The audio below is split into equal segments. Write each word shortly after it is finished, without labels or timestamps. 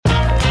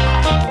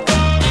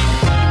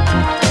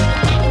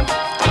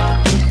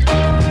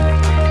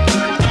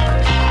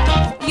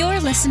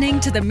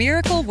listening to the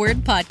Miracle Word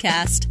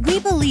Podcast. We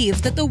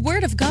believe that the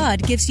Word of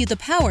God gives you the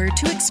power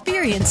to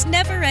experience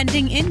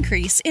never-ending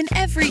increase in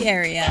every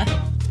area.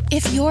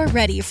 If you're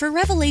ready for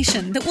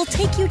revelation that will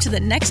take you to the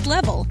next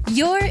level,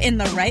 you're in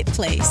the right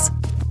place.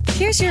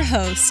 Here's your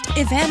host,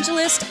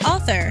 evangelist,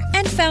 author,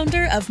 and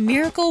founder of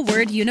Miracle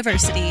Word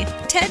University,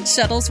 Ted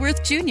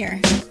Shuttlesworth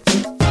Jr.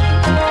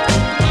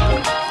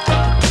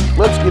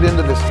 Let's get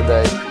into this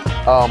today.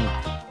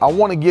 I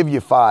want to give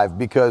you 5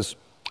 because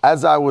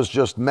as I was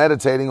just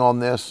meditating on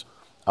this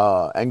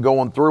and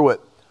going through it,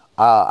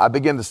 I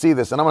began to see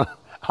this, and I'm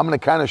going to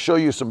kind of show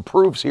you some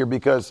proofs here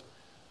because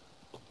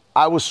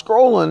I was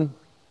scrolling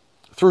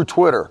through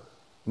Twitter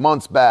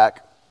months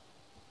back,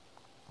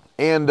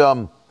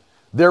 and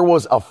there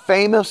was a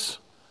famous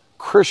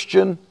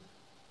Christian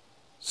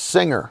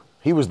singer.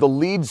 He was the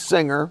lead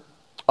singer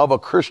of a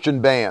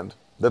Christian band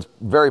that's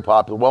very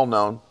popular, well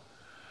known,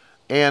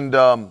 and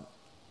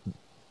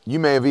you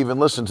may have even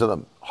listened to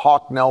them.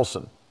 Hawk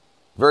Nelson.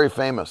 Very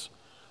famous.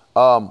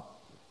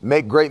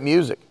 Make great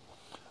music.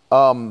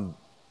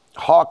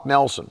 Hawk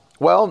Nelson.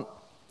 Well,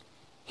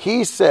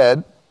 he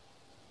said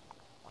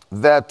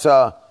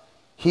that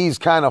he's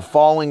kind of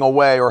falling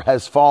away or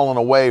has fallen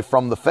away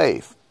from the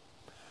faith.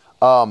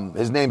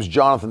 His name's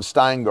Jonathan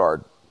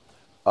Steingard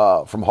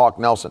from Hawk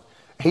Nelson.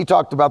 He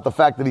talked about the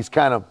fact that he's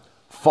kind of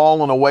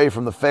fallen away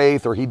from the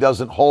faith, or he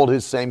doesn't hold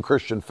his same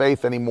Christian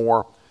faith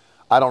anymore.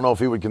 I don't know if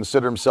he would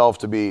consider himself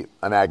to be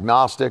an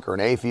agnostic or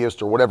an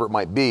atheist or whatever it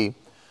might be.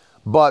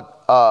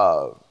 But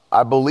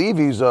I believe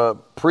he's a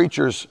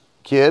preacher's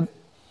kid.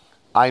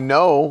 I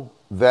know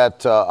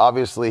that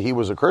obviously he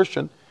was a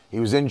Christian. He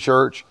was in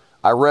church.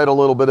 I read a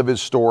little bit of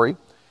his story,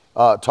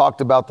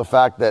 talked about the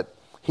fact that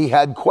he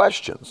had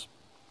questions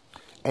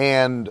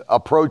and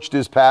approached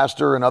his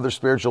pastor and other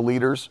spiritual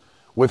leaders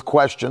with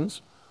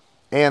questions.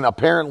 And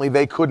apparently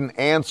they couldn't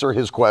answer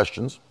his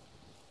questions.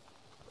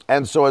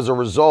 And so as a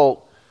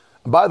result,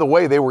 by the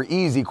way, they were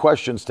easy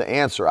questions to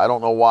answer. I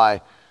don't know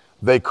why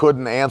they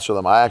couldn't answer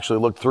them. I actually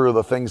looked through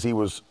the things he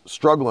was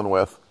struggling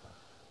with.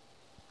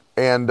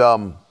 And,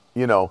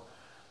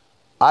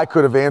 I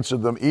could have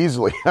answered them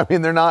easily. I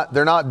mean, they're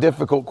not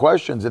difficult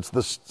questions. It's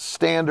the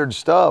standard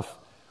stuff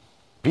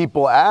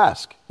people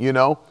ask,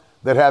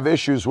 that have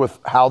issues with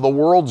how the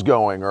world's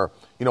going, or,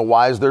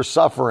 why is there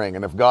suffering?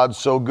 And if God's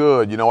so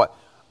good,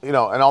 and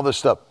all this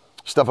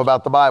stuff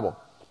about the Bible.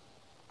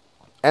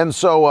 And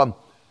so,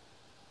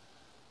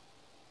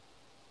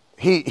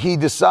 He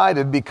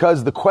decided,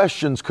 because the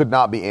questions could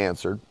not be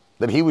answered,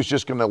 that he was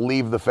just going to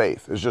leave the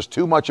faith. There's just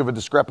too much of a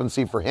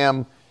discrepancy for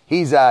him.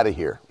 He's out of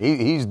here.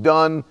 He's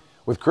done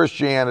with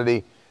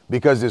Christianity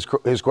because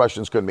his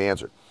questions couldn't be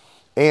answered.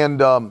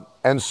 And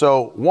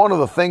so one of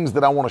the things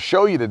that I want to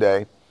show you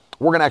today,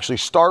 we're going to actually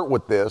start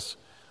with this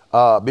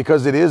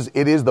because it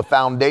is the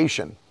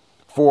foundation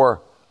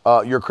for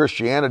your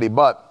Christianity.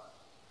 But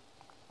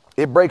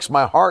it breaks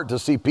my heart to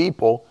see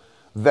people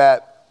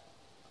that,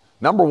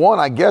 number one,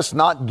 I guess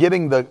not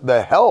getting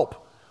the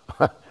help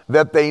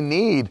that they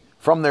need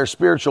from their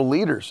spiritual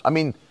leaders. I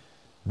mean,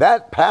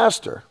 that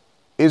pastor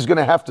is going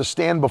to have to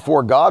stand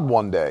before God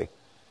one day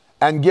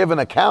and give an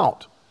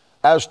account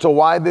as to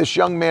why this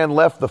young man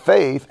left the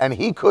faith, and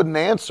he couldn't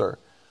answer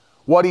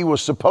what he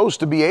was supposed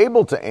to be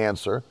able to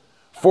answer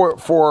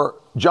for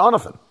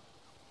Jonathan.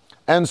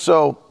 And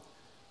so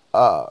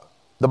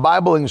the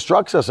Bible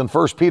instructs us in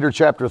 1 Peter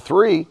chapter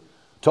 3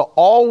 to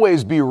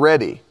always be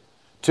ready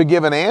to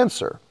give an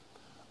answer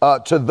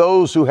to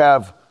those who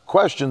have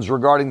questions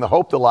regarding the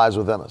hope that lies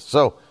within us.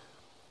 So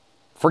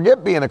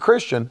forget being a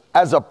Christian.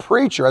 As a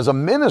preacher, as a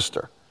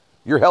minister,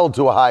 you're held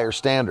to a higher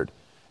standard.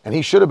 And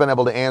he should have been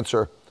able to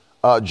answer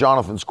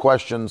Jonathan's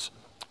questions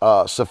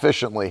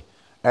sufficiently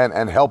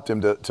and helped him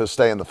to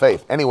stay in the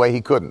faith. Anyway,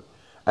 he couldn't.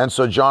 And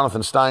so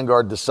Jonathan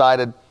Steingard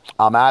decided,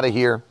 I'm out of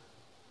here.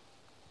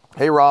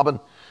 Hey,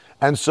 Robin.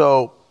 And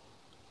so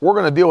we're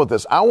going to deal with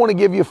this. I want to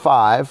give you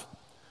 5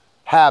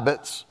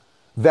 habits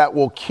that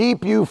will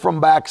keep you from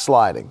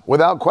backsliding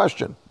without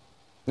question.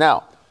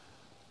 Now,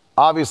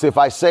 obviously, if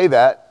I say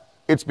that,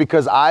 it's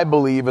because I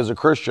believe as a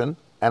Christian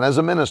and as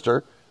a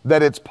minister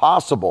that it's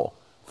possible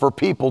for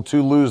people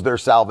to lose their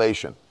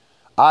salvation.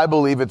 I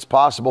believe it's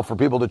possible for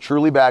people to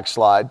truly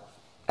backslide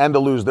and to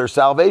lose their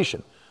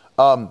salvation.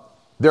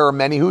 There are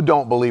many who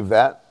don't believe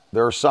that.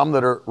 There are some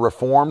that are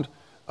reformed.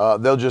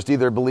 They'll just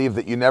either believe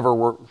that you never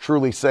were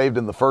truly saved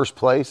in the first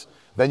place.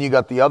 Then you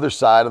got the other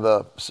side of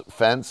the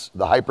fence,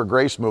 the hyper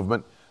grace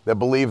movement, that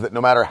believe that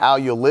no matter how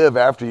you live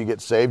after you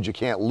get saved, you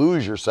can't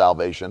lose your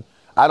salvation.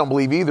 I don't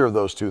believe either of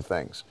those two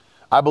things.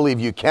 I believe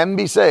you can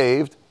be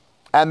saved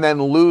and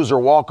then lose or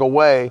walk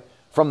away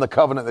from the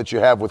covenant that you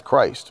have with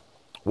Christ.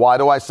 Why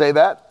do I say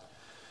that?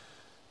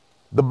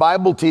 The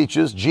Bible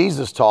teaches,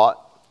 Jesus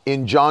taught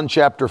in John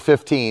chapter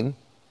 15.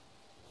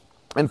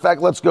 In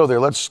fact, let's go there.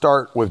 Let's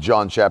start with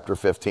John chapter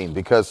 15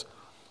 because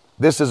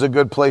this is a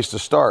good place to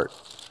start.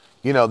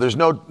 There's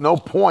no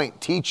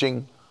point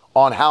teaching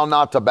on how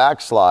not to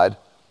backslide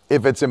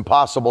if it's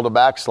impossible to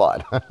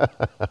backslide.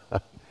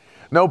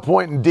 No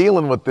point in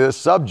dealing with this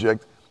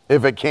subject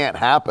if it can't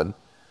happen.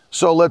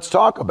 So let's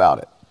talk about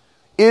it.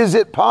 Is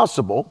it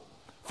possible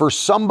for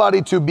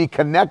somebody to be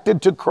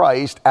connected to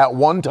Christ at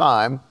one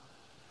time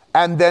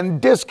and then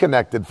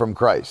disconnected from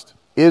Christ?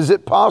 Is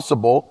it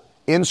possible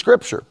in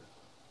Scripture?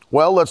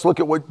 Well, let's look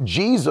at what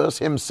Jesus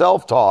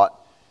himself taught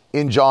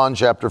in John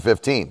chapter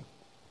 15.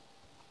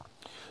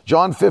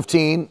 John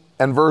 15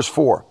 and verse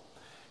 4.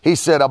 He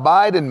said,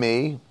 "Abide in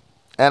me,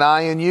 and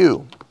I in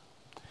you.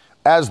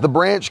 As the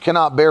branch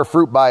cannot bear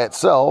fruit by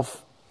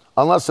itself,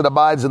 unless it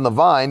abides in the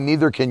vine,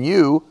 neither can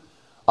you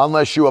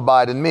unless you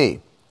abide in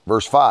me."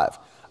 Verse 5.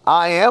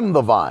 "I am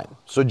the vine."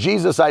 So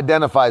Jesus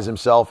identifies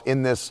himself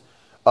in this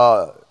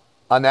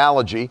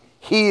analogy.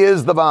 He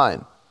is the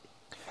vine,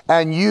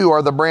 and you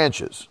are the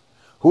branches.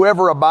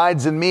 Whoever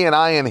abides in me and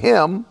I in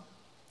him,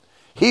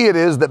 he it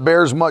is that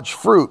bears much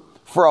fruit.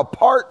 For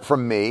apart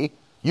from me,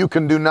 you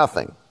can do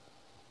nothing.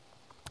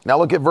 Now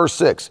look at verse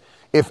 6.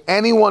 "If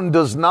anyone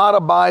does not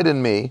abide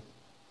in me,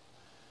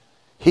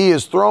 he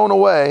is thrown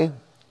away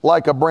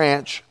like a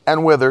branch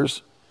and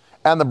withers,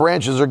 and the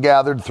branches are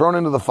gathered, thrown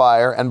into the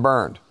fire, and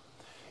burned.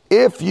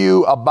 If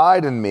you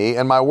abide in me,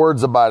 and my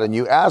words abide in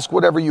you, ask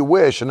whatever you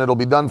wish, and it'll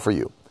be done for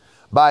you.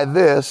 By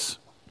this,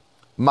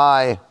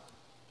 my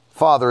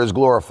Father is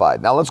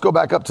glorified." Now let's go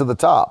back up to the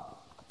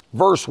top.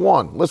 Verse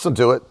 1, listen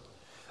to it.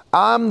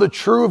 "I'm the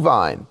true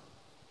vine.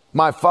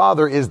 My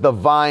Father is the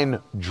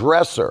vine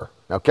dresser."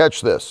 Now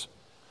catch this.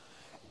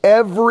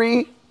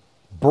 "Every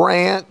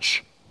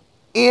branch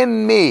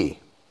in me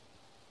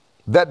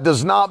that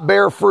does not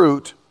bear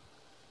fruit,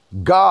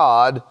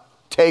 God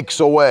takes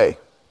away.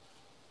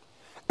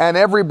 And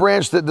every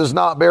branch that does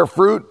not bear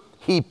fruit,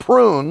 he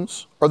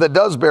prunes," or that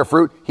does bear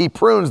fruit, he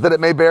prunes that it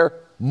may bear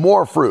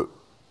more fruit.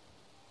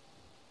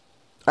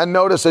 And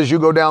notice as you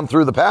go down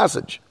through the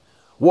passage,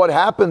 what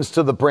happens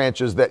to the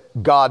branches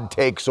that God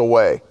takes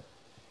away?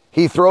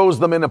 He throws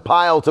them in a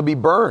pile to be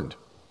burned.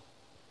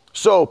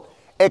 So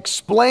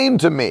explain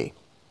to me,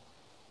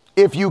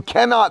 if you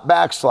cannot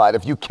backslide,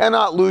 if you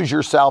cannot lose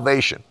your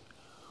salvation,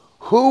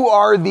 who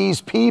are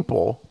these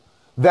people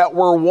that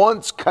were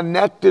once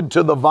connected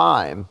to the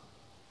vine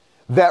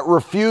that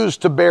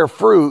refused to bear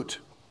fruit?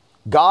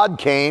 God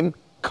came,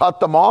 cut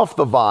them off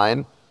the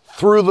vine,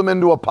 threw them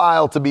into a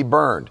pile to be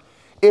burned.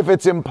 If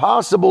it's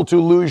impossible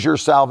to lose your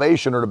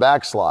salvation or to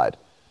backslide,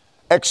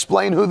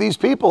 explain who these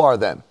people are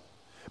then.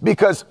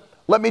 Because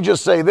let me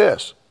just say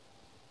this.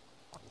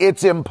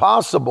 It's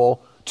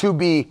impossible to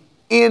be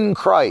in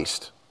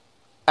Christ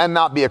and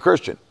not be a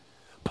Christian.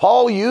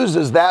 Paul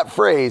uses that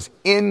phrase,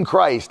 in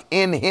Christ,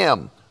 in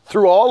him,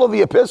 through all of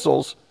the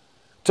epistles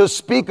to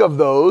speak of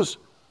those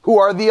who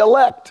are the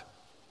elect,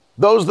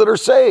 those that are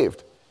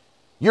saved.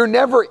 You're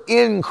never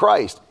in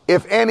Christ.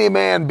 If any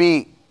man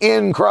be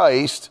in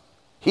Christ,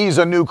 he's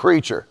a new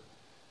creature.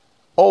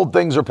 Old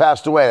things are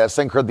passed away. That's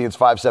 2 Corinthians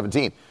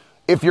 5:17.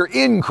 If you're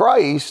in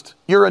Christ,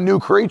 you're a new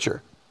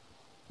creature.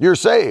 You're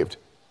saved.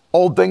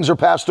 Old things are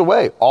passed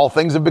away. All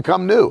things have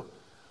become new.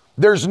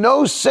 There's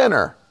no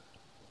sinner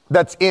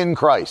that's in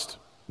Christ.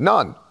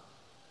 None.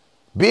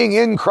 Being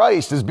in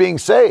Christ is being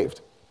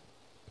saved.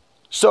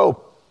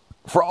 So,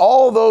 for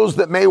all those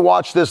that may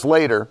watch this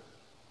later,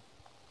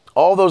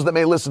 all those that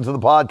may listen to the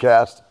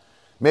podcast,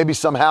 maybe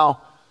somehow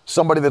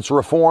somebody that's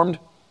Reformed,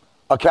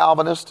 a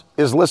Calvinist,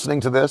 is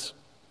listening to this.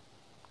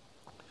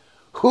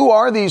 Who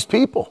are these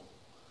people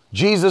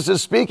Jesus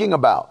is speaking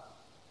about?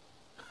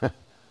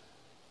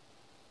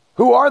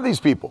 Who are these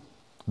people?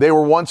 They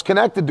were once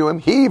connected to him.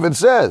 He even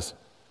says,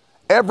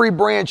 "Every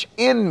branch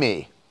in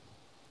me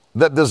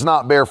that does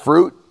not bear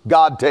fruit,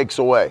 God takes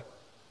away."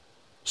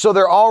 So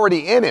they're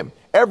already in him.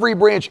 Every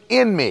branch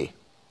in me.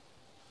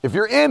 If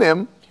you're in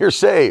him, you're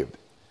saved.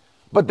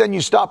 But then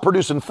you stop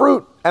producing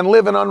fruit and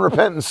live in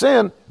unrepentant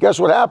sin, guess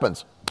what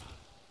happens?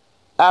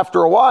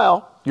 After a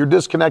while, you're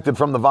disconnected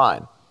from the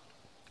vine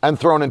and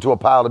thrown into a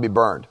pile to be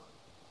burned.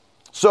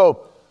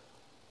 So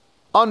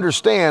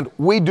understand,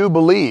 we do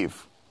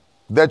believe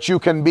that you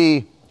can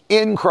be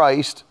in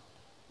Christ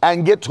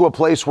and get to a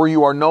place where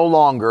you are no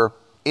longer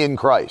in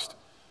Christ.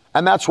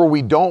 And that's where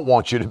we don't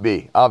want you to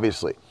be,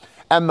 obviously.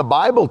 And the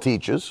Bible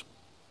teaches,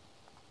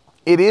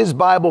 it is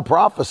Bible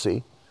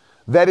prophecy,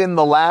 that in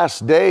the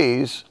last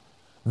days,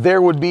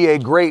 there would be a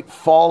great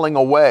falling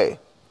away.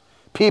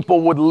 People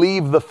would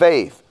leave the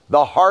faith.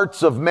 The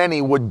hearts of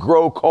many would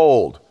grow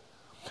cold.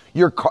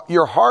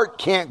 Your heart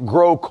can't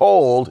grow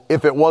cold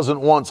if it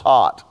wasn't once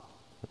hot.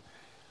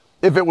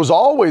 If it was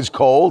always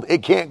cold,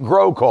 it can't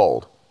grow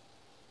cold.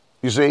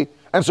 You see?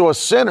 And so a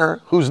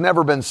sinner who's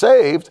never been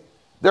saved,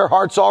 their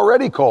heart's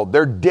already cold.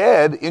 They're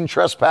dead in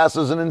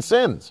trespasses and in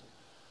sins.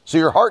 So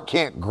your heart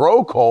can't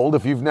grow cold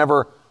if you've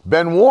never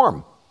been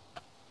warm.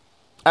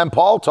 And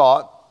Paul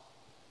taught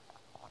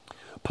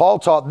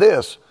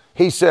this.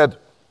 He said,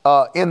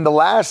 in the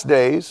last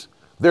days,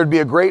 there'd be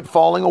a great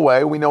falling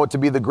away. We know it to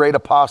be the great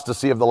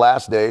apostasy of the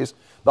last days.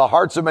 The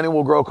hearts of many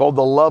will grow cold,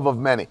 the love of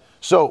many.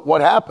 So what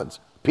happens?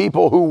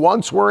 People who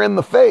once were in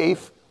the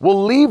faith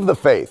will leave the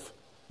faith.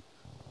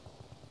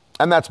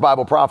 And that's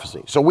Bible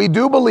prophecy. So we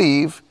do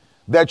believe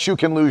that you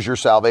can lose your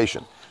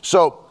salvation.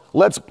 So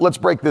let's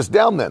break this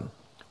down then.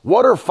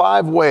 What are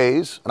 5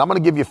 ways, and I'm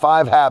going to give you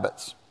 5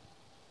 habits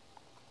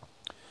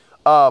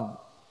 5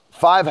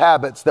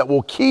 habits that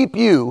will keep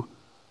you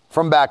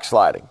from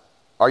backsliding.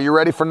 Are you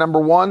ready for number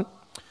 1?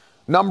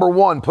 Number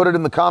 1, put it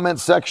in the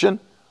comments section.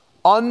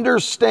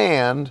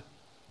 Understand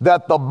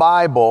that the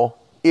Bible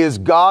is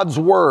God's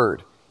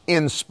word,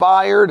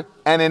 inspired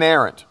and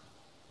inerrant.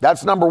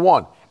 That's number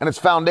 1, and it's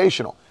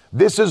foundational.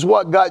 This is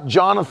what got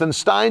Jonathan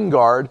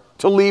Steingard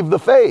to leave the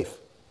faith.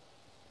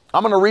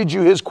 I'm going to read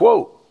you his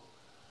quote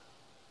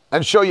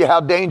and show you how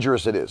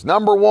dangerous it is.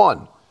 Number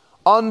 1,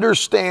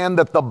 understand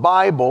that the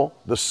Bible,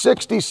 the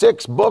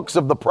 66 books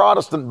of the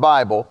Protestant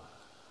Bible,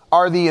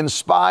 are the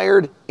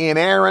inspired,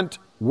 inerrant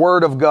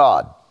Word of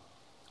God.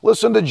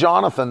 Listen to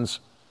Jonathan's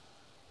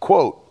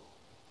quote.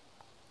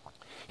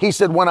 He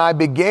said, when I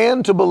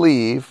began to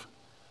believe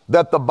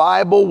that the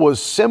Bible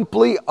was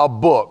simply a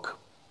book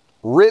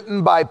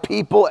written by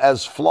people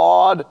as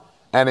flawed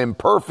and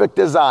imperfect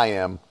as I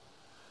am,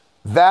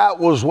 that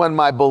was when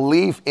my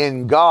belief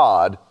in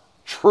God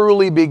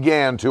truly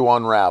began to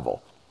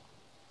unravel.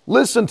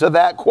 Listen to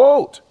that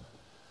quote.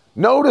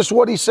 Notice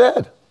what he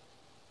said.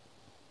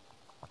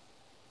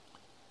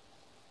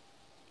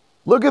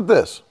 Look at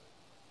this.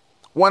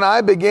 When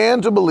I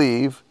began to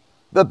believe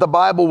that the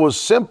Bible was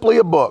simply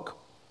a book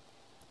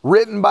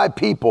written by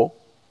people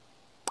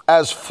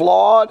as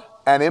flawed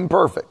and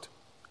imperfect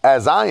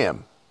as I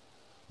am,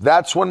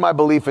 that's when my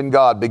belief in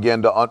God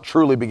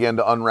truly began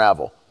to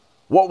unravel.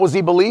 What was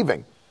he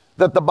believing?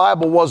 That the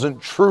Bible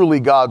wasn't truly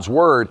God's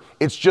word.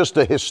 It's just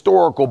a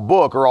historical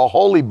book or a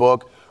holy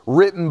book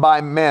written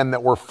by men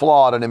that were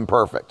flawed and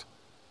imperfect.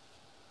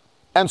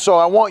 And so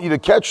I want you to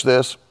catch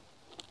this.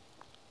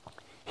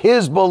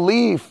 His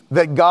belief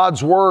that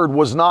God's word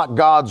was not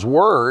God's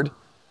word,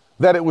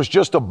 that it was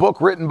just a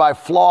book written by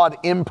flawed,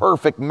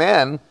 imperfect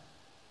men,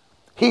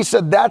 he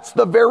said that's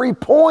the very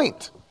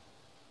point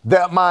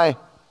that my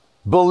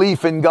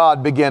belief in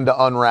God began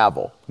to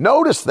unravel.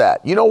 Notice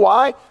that. You know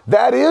why?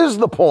 That is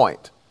the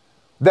point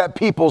that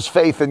people's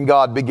faith in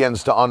God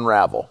begins to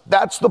unravel.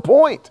 That's the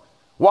point.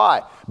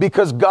 Why?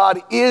 Because God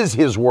is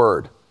his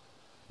word.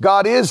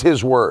 God is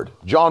his word.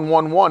 John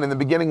 1:1, in the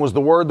beginning was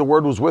the word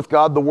was with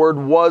God, the word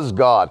was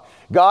God.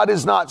 God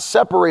is not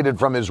separated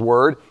from his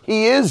word.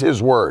 He is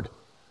his word.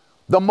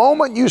 The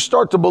moment you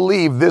start to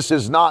believe this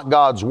is not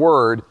God's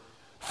word,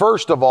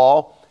 first of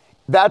all,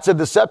 that's a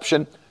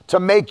deception to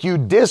make you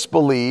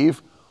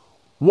disbelieve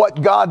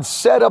what God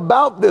said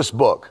about this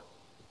book.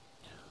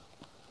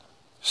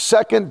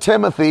 2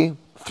 Timothy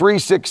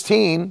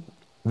 3:16,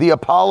 the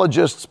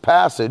apologist's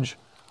passage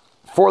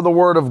for the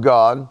word of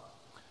God.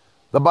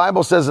 The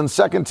Bible says in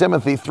 2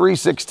 Timothy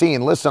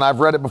 3:16, listen, I've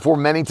read it before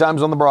many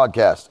times on the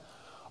broadcast.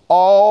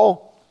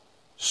 All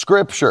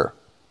scripture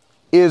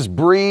is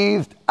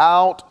breathed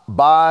out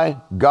by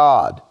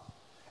God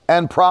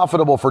and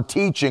profitable for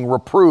teaching,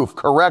 reproof,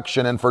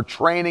 correction, and for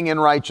training in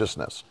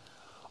righteousness.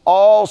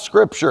 All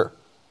scripture,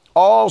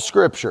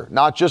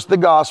 not just the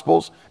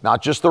Gospels,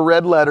 not just the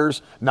red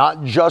letters,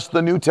 not just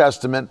the New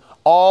Testament.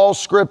 All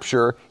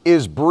scripture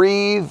is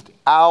breathed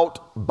out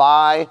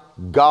by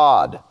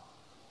God.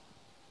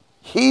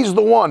 He's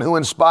the one who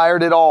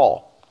inspired it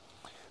all.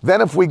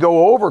 Then if we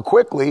go over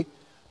quickly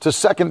to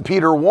 2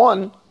 Peter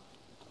 1,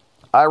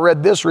 I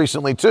read this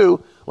recently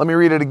too. Let me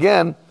read it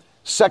again.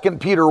 2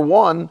 Peter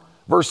 1,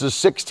 verses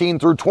 16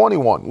 through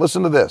 21.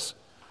 Listen to this.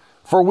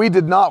 For we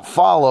did not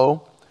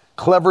follow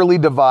cleverly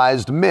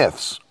devised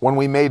myths when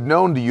we made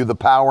known to you the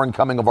power and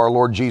coming of our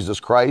Lord Jesus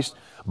Christ,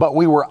 but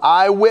we were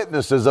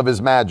eyewitnesses of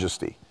his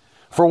majesty.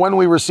 For when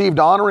we received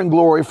honor and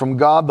glory from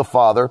God the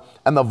Father,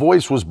 and the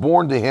voice was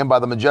borne to him by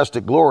the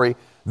majestic glory,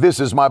 this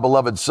is my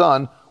beloved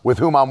Son, with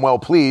whom I'm well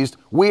pleased,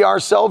 we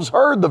ourselves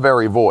heard the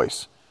very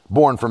voice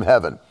borne from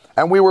heaven,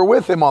 and we were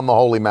with him on the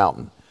holy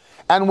mountain.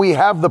 And we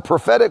have the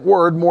prophetic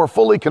word more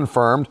fully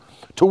confirmed,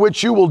 to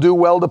which you will do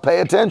well to pay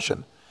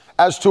attention,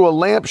 as to a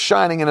lamp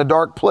shining in a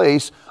dark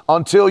place,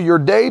 until your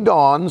day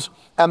dawns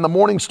and the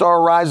morning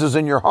star rises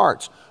in your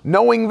hearts.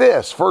 Knowing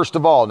this, first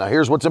of all, now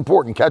here's what's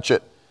important, catch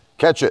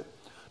it.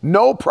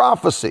 No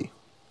prophecy.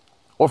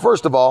 Well,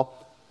 first of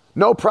all,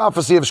 no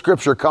prophecy of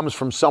Scripture comes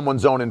from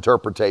someone's own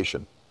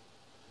interpretation.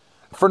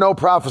 For no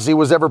prophecy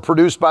was ever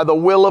produced by the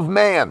will of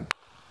man.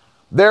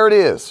 There it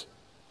is.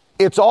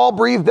 It's all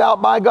breathed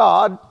out by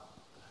God.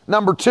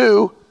 Number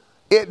 2,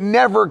 it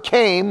never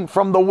came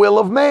from the will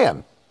of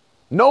man.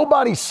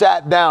 Nobody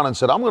sat down and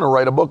said, I'm going to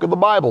write a book of the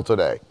Bible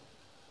today.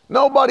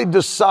 Nobody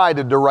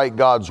decided to write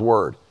God's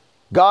word.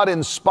 God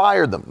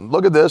inspired them.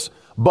 Look at this.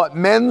 But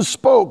men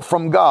spoke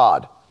from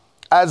God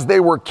as they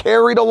were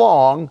carried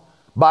along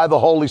by the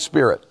Holy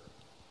Spirit.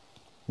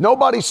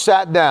 Nobody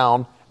sat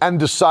down and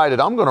decided,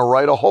 I'm going to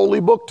write a holy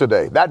book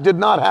today. That did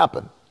not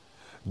happen.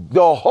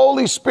 The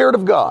Holy Spirit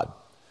of God,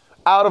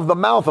 out of the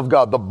mouth of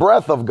God, the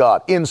breath of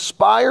God,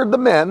 inspired the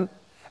men,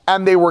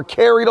 and they were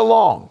carried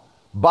along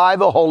by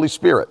the Holy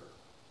Spirit.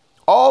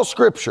 All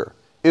Scripture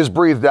is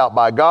breathed out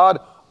by God.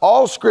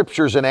 All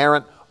Scripture is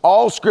inerrant.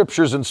 All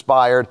Scripture is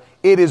inspired.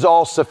 It is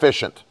all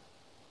sufficient.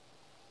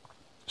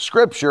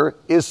 Scripture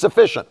is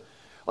sufficient.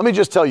 Let me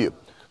just tell you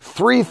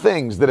 3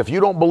 things that if you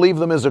don't believe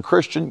them as a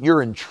Christian,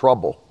 you're in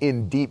trouble,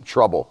 in deep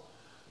trouble.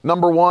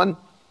 Number one,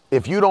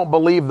 if you don't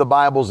believe the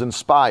Bible's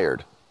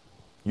inspired,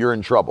 you're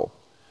in trouble.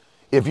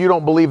 If you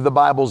don't believe the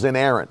Bible's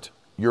inerrant,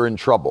 you're in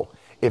trouble.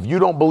 If you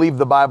don't believe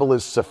the Bible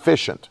is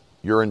sufficient,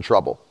 you're in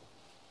trouble.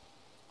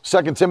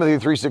 2 Timothy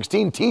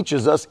 3:16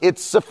 teaches us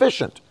it's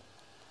sufficient.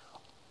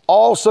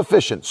 All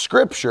sufficient.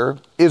 Scripture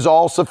is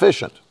all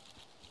sufficient.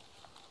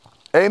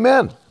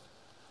 Amen.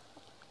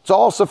 It's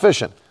all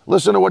sufficient.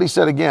 Listen to what he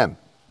said again.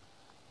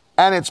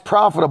 And it's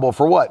profitable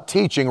for what?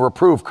 Teaching,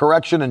 reproof,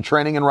 correction, and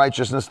training in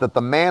righteousness, that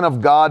the man of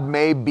God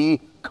may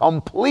be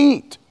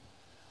complete,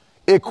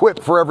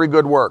 equipped for every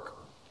good work.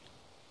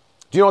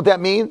 Do you know what that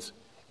means?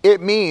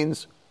 It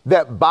means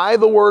that by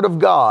the word of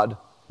God,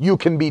 you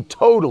can be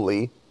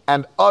totally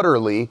and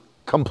utterly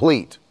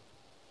complete.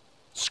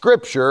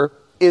 Scripture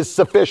is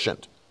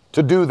sufficient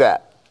to do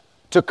that,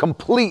 to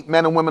complete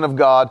men and women of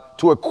God,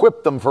 to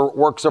equip them for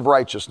works of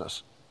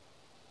righteousness.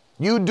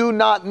 You do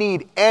not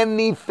need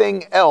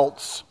anything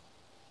else,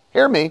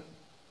 hear me,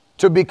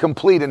 to be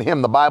complete in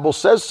Him. The Bible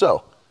says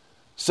so.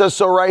 It says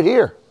so right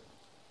here.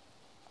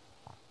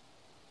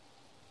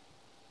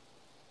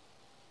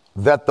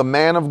 That the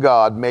man of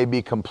God may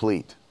be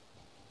complete.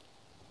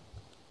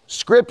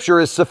 Scripture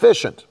is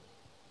sufficient.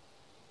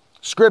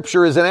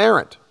 Scripture is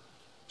inerrant.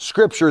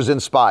 Scripture is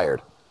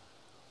inspired.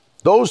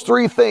 Those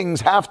three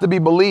things have to be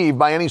believed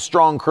by any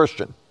strong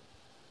Christian.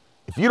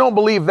 If you don't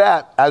believe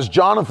that, as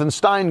Jonathan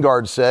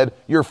Steingard said,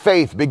 your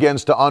faith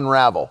begins to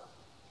unravel.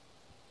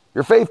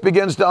 Your faith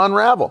begins to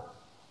unravel.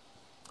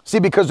 See,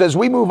 because as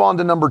we move on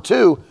to number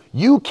two,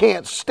 you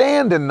can't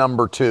stand in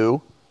number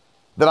two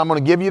that I'm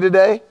going to give you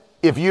today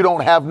if you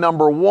don't have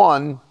number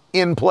one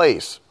in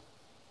place.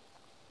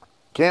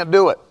 Can't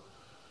do it.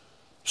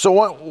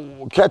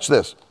 So catch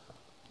this.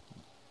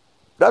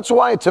 That's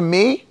why, to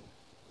me,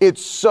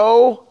 it's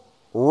so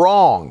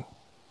wrong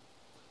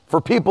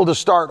for people to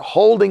start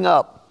holding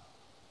up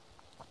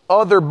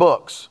other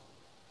books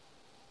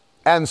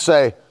and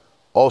say,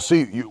 oh,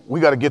 see, we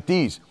got to get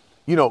these.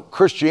 You know,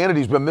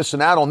 Christianity's been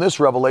missing out on this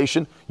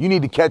revelation. You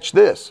need to catch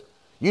this.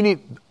 You need,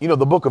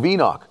 the book of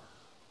Enoch.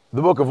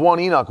 The book of 1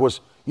 Enoch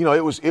was,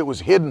 it was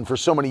hidden for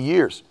so many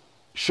years.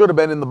 Should have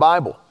been in the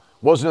Bible.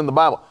 Wasn't in the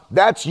Bible.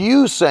 That's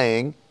you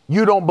saying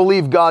you don't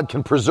believe God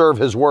can preserve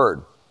His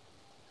word.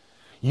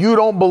 You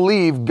don't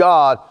believe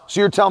God. So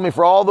you're telling me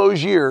for all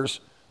those years,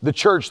 the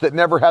church that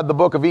never had the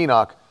book of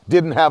Enoch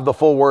didn't have the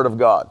full word of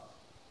God.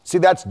 See,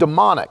 that's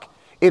demonic.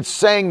 It's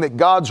saying that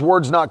God's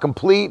word's not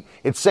complete.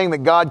 It's saying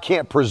that God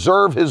can't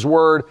preserve His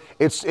word.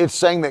 It's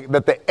saying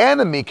that the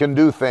enemy can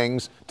do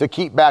things to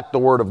keep back the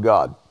word of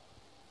God.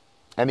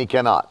 And he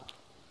cannot.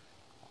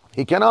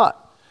 He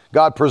cannot.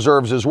 God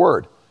preserves His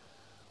word.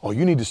 Oh,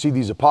 you need to see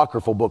these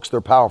apocryphal books. They're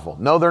powerful.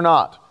 No, they're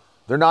not.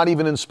 They're not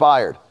even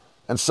inspired.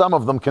 And some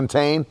of them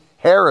contain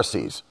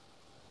heresies.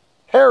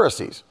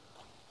 Heresies.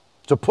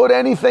 To put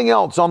anything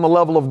else on the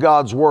level of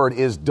God's word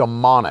is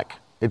demonic.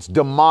 It's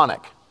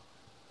demonic.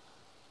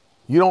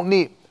 You don't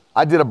need,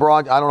 I don't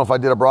know if I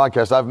did a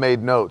broadcast. I've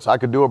made notes. I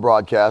could do a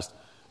broadcast.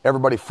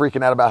 Everybody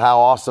freaking out about how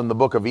awesome the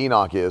book of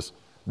Enoch is.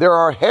 There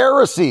are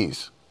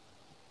heresies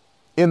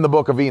in the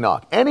book of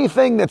Enoch.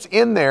 Anything that's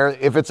in there,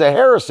 if it's a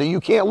heresy, you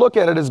can't look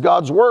at it as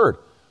God's word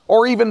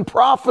or even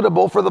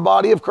profitable for the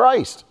body of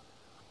Christ.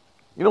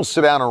 You don't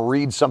sit down and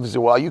read something and say,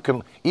 well, you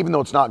can, even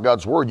though it's not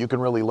God's word, you can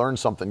really learn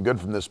something good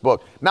from this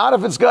book. Not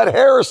if it's got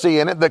heresy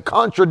in it that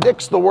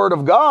contradicts the word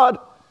of God.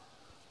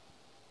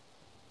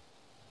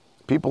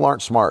 People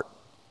aren't smart.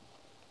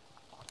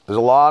 There's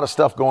a lot of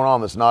stuff going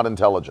on that's not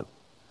intelligent.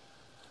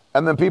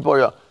 And then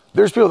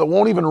there's people that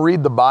won't even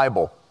read the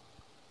Bible,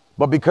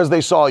 but because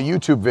they saw a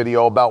YouTube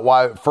video about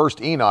why 1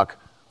 Enoch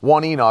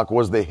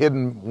was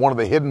one of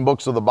the hidden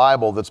books of the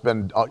Bible that's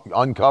been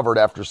uncovered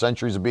after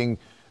centuries of being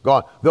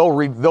gone,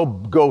 they'll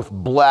go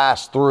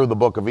blast through the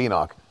book of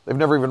Enoch. They've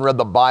never even read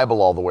the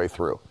Bible all the way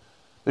through.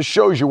 This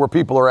shows you where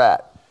people are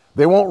at.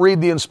 They won't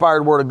read the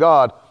inspired word of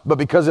God, but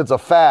because it's a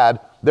fad,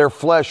 their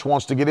flesh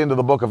wants to get into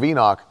the book of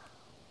Enoch.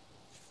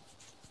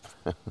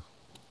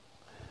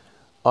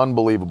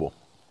 Unbelievable.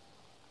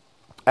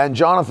 And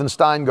Jonathan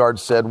Steingard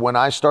said, when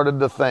I started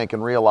to think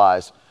and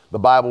realize the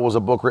Bible was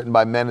a book written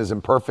by men as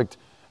imperfect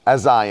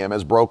as I am,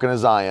 as broken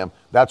as I am,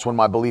 that's when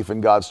my belief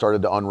in God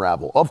started to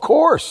unravel. Of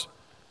course.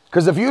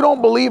 Because if you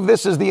don't believe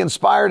this is the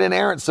inspired,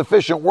 inerrant,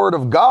 sufficient word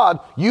of God,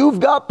 you've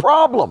got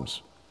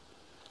problems.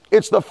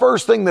 It's the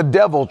first thing the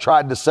devil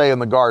tried to say in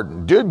the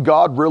garden. Did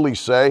God really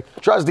say?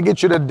 Tries to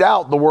get you to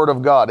doubt the word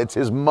of God. It's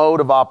his mode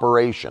of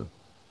operation.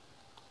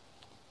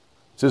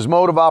 It's his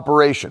mode of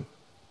operation.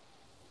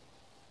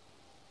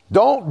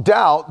 Don't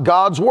doubt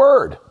God's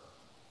word.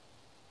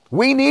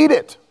 We need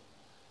it.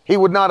 He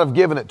would not have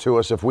given it to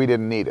us if we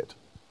didn't need it.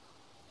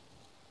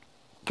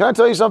 Can I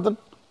tell you something?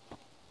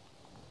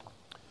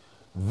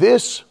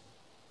 This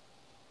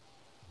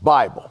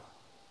Bible,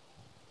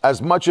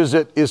 as much as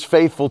it is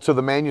faithful to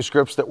the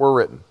manuscripts that were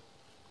written,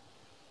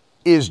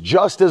 is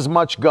just as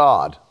much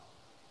God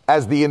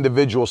as the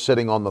individual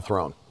sitting on the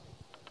throne.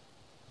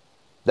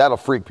 That'll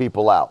freak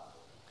people out.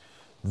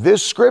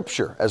 This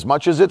scripture, as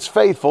much as it's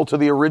faithful to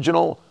the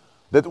original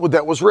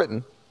that was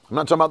written, I'm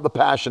not talking about the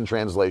Passion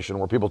Translation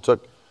where people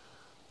took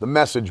the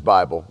Message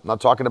Bible. I'm not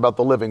talking about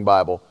the Living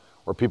Bible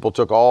where people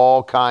took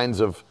all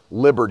kinds of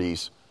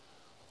liberties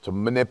to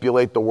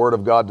manipulate the Word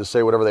of God to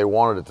say whatever they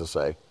wanted it to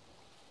say.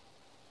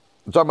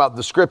 I'm talking about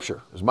the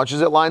Scripture. As much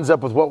as it lines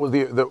up with what was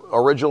the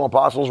original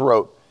apostles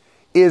wrote,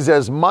 is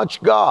as much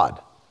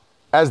God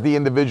as the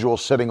individual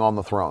sitting on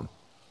the throne.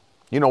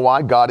 You know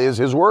why? God is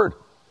His Word.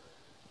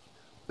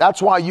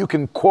 That's why you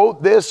can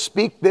quote this,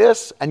 speak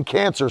this, and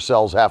cancer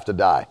cells have to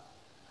die.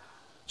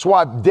 That's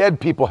why dead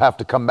people have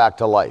to come back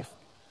to life.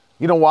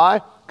 You know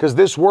why? Because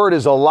this Word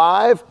is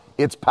alive,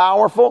 it's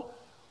powerful.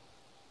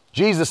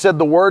 Jesus said,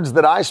 the words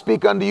that I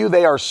speak unto you,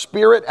 they are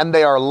spirit and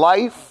they are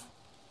life.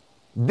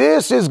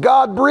 This is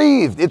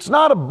God-breathed. It's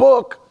not a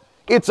book,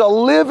 it's a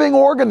living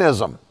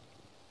organism.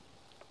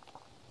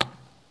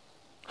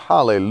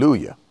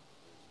 Hallelujah.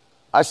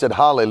 I said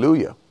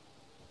hallelujah.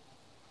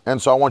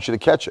 And so I want you to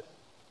catch it.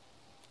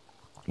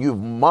 You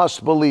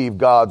must believe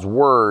God's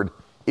Word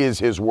is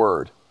His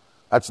Word.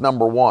 That's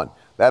number one.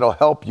 That'll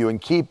help you and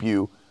keep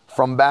you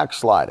from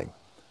backsliding.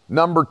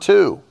 Number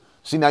two.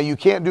 See, now you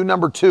can't do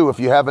number two if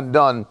you haven't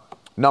done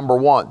number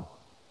one.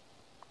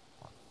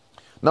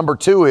 Number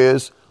two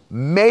is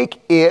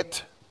make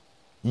it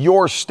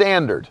your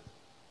standard.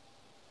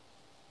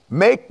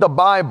 Make the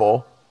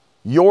Bible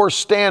your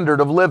standard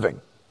of living.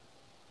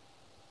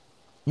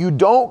 You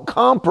don't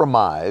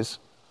compromise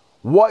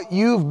what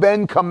you've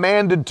been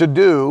commanded to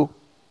do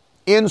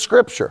in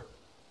Scripture.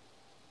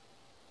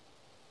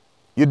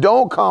 You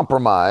don't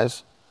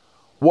compromise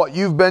what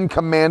you've been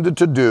commanded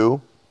to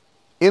do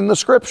in the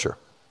Scripture.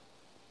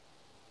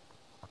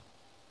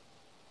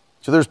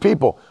 So there's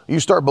people, you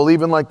start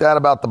believing like that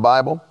about the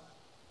Bible.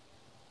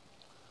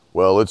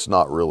 Well, it's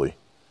not really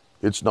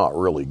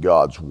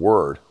God's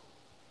Word.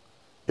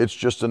 It's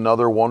just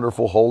another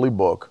wonderful holy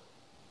book.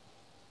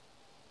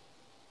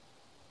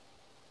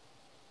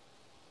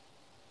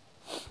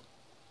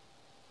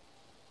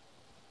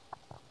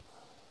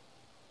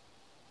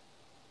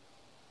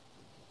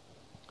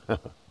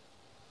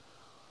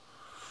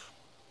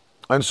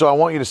 And so I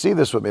want you to see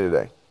this with me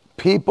today.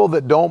 People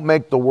that don't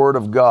make the Word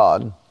of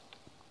God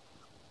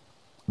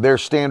their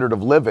standard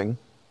of living.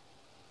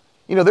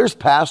 You know, there's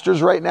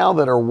pastors right now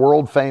that are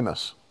world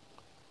famous,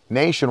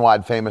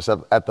 nationwide famous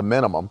at the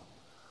minimum,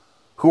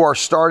 who are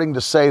starting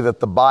to say that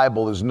the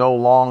Bible is no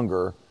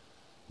longer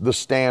the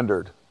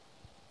standard.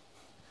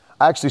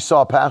 I actually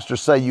saw a pastor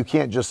say, you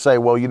can't just say,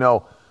 well, you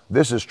know,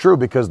 this is true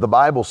because the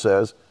Bible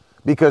says,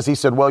 because he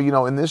said, well, you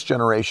know, in this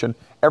generation,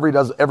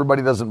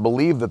 everybody doesn't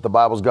believe that the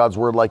Bible's God's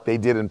Word like they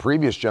did in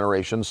previous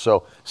generations,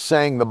 so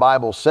saying the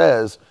Bible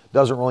says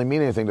doesn't really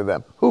mean anything to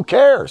them. Who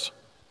cares?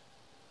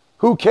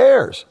 Who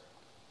cares?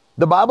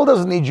 The Bible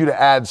doesn't need you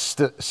to add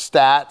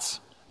stats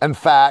and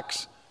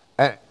facts.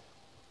 And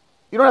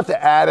you don't have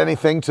to add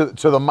anything to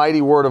the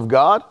mighty Word of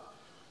God.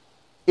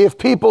 If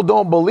people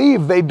don't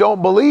believe, they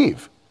don't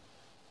believe.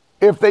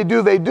 If they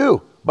do, they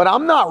do. But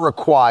I'm not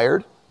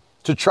required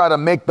to try to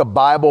make the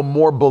Bible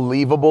more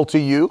believable to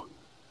you.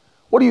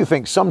 What do you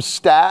think? Some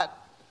stat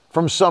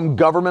from some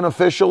government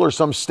official or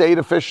some state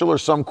official or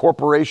some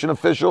corporation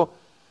official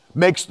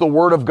makes the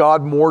Word of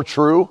God more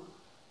true?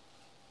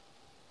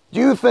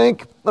 Do you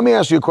think, let me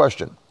ask you a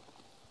question.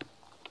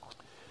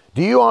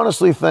 Do you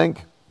honestly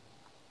think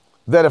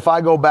that if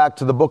I go back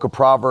to the book of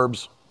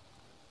Proverbs,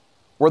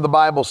 where the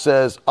Bible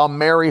says, a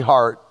merry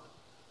heart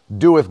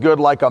doeth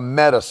good like a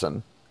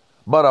medicine,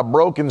 but a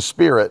broken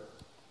spirit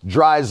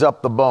dries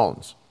up the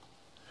bones.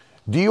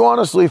 Do you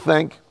honestly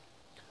think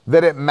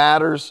that it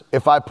matters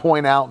if I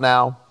point out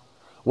now,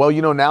 well,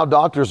 you know, now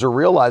doctors are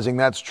realizing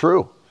that's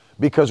true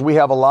because we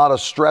have a lot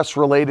of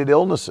stress-related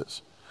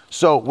illnesses.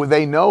 So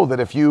they know that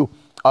if you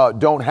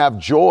don't have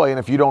joy and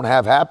if you don't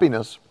have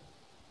happiness,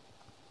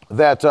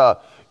 that,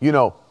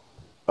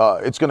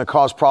 it's going to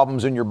cause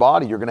problems in your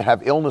body. You're going to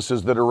have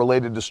illnesses that are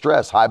related to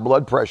stress, high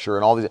blood pressure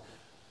and all these.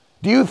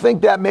 Do you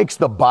think that makes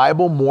the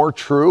Bible more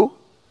true?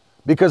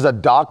 Because a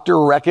doctor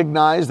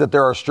recognized that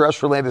there are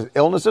stress-related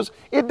illnesses?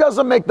 It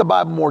doesn't make the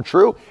Bible more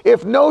true.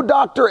 If no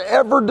doctor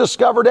ever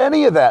discovered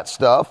any of that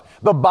stuff,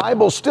 the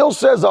Bible still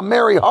says a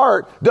merry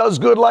heart does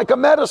good like a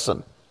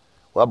medicine.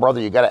 Well, brother,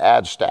 you got to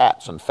add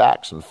stats and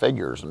facts and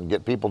figures and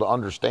get people to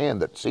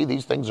understand that, see,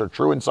 these things are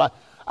true inside.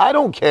 I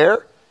don't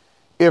care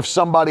if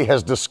somebody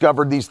has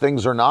discovered these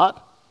things or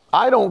not.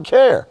 I don't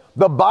care.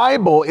 The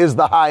Bible is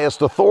the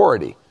highest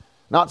authority,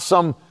 not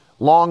some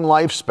long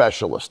life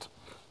specialist.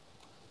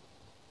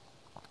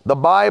 The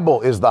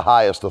Bible is the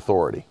highest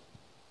authority.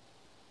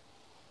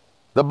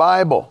 The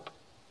Bible.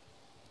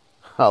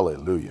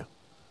 Hallelujah.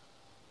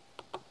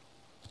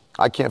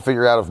 I can't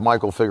figure out if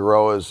Michael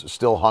Figueroa is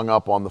still hung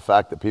up on the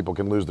fact that people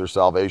can lose their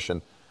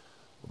salvation,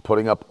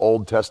 putting up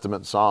Old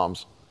Testament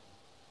Psalms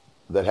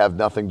that have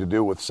nothing to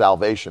do with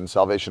salvation.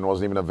 Salvation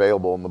wasn't even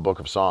available in the book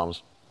of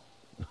Psalms.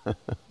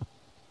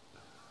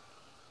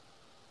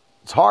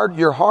 It's hard,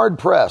 you're hard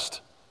pressed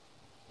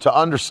to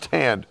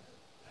understand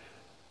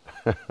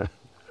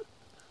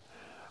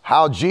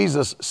how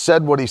Jesus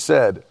said what he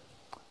said.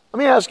 Let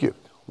me ask you,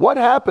 what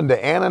happened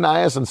to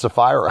Ananias and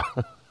Sapphira?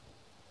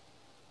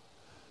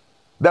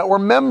 that were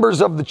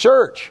members of the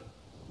church.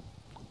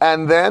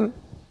 And then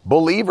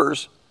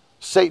believers,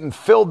 Satan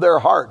filled their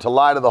heart to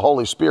lie to the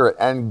Holy Spirit,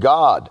 and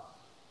God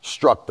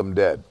struck them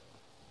dead.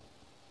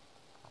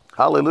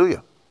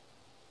 Hallelujah.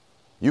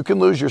 You can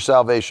lose your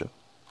salvation.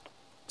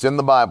 It's in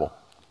the Bible.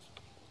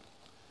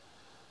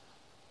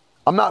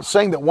 I'm not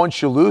saying that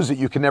once you lose it,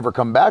 you can never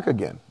come back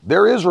again.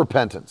 There is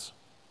repentance.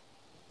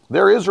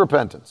 There is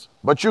repentance.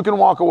 But you can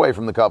walk away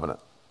from the covenant.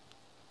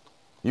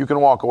 You can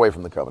walk away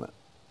from the covenant.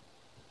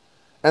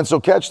 And so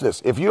catch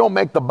this. If you don't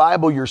make the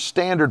Bible your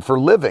standard for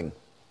living,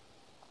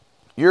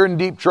 you're in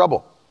deep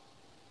trouble.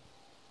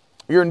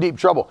 You're in deep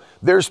trouble.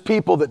 There's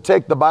people that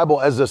take the Bible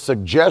as a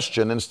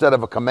suggestion instead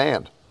of a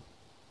command.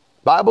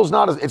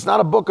 It's not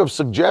a book of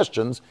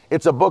suggestions.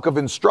 It's a book of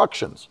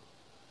instructions.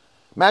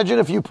 Imagine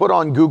if you put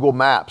on Google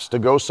Maps to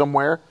go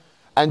somewhere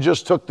and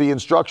just took the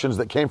instructions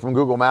that came from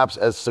Google Maps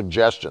as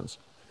suggestions.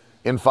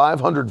 In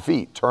 500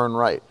 feet, turn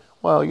right.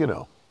 Well, I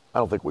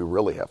don't think we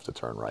really have to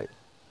turn right.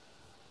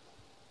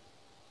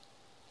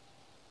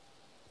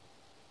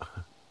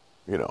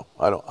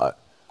 I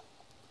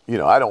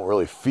don't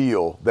really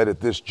feel that at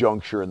this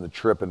juncture in the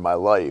trip in my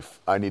life,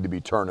 I need to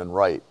be turning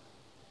right.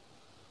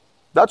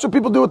 That's what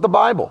people do with the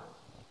Bible.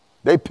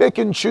 They pick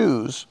and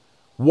choose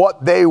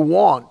what they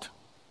want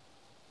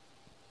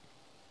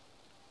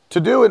to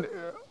do and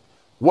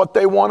what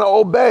they want to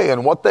obey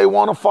and what they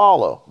want to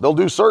follow. They'll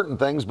do certain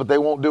things, but they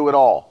won't do it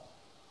all.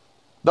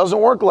 Doesn't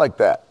work like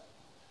that.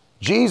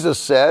 Jesus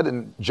said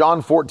in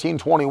John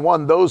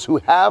 14:21, those who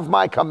have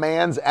my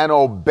commands and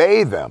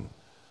obey them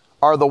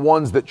are the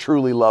ones that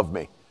truly love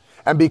me.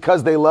 And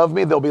because they love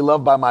me, they'll be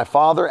loved by my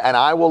Father, and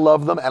I will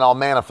love them, and I'll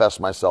manifest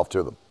myself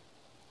to them.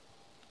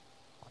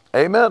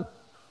 Amen.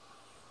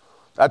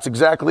 That's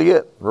exactly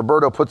it.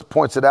 Roberto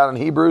points it out in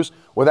Hebrews.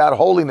 Without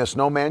holiness,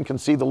 no man can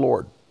see the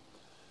Lord.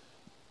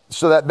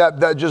 So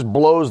that just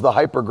blows the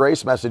hyper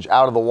grace message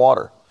out of the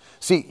water.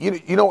 See,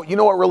 you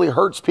know what really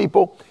hurts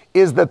people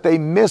is that they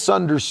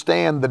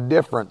misunderstand the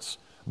difference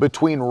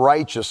between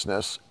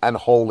righteousness and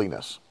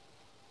holiness.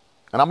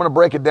 And I'm going to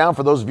break it down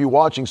for those of you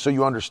watching so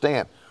you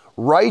understand.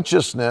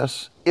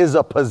 Righteousness is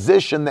a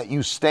position that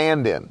you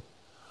stand in.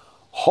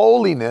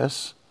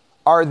 Holiness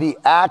are the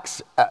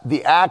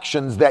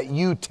actions that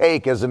you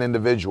take as an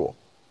individual.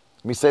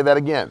 Let me say that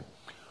again.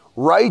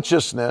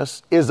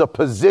 Righteousness is a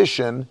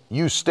position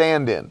you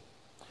stand in.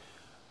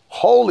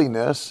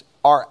 Holiness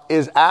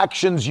is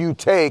actions you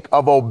take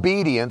of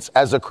obedience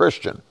as a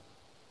Christian.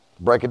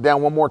 Break it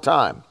down one more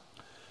time.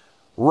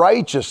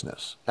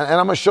 Righteousness, and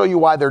I'm going to show you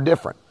why they're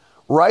different.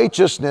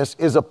 Righteousness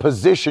is a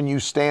position you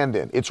stand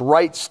in. It's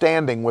right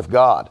standing with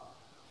God.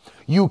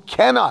 You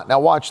cannot,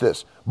 now watch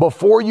this,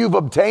 before you've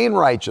obtained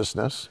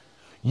righteousness,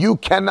 you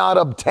cannot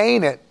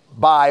obtain it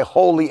by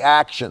holy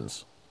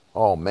actions.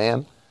 Oh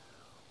man,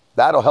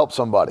 that'll help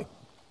somebody.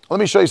 Let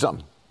me show you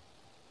something.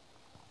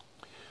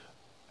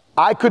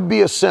 I could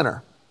be a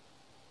sinner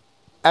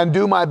and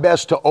do my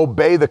best to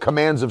obey the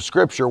commands of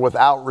Scripture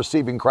without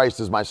receiving Christ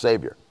as my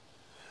Savior.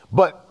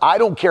 But I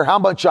don't care how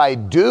much I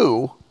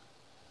do,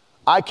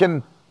 I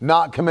can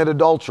not commit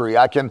adultery.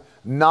 I can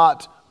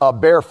not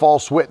bear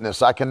false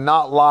witness. I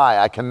cannot lie.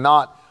 I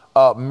cannot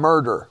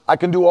murder. I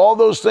can do all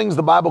those things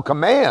the Bible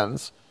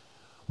commands,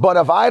 but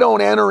if I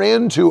don't enter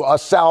into a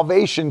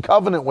salvation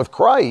covenant with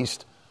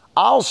Christ,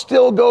 I'll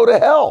still go to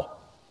hell.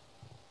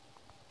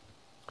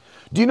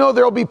 Do you know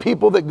there'll be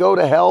people that go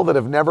to hell that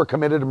have never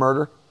committed a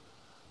murder,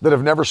 that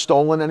have never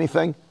stolen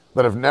anything,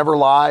 that have never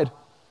lied?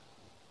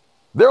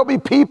 There'll be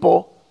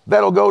people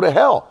that'll go to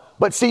hell.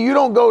 But see, you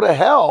don't go to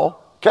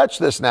hell, catch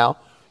this now,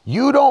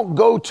 you don't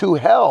go to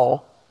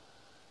hell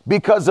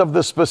because of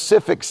the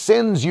specific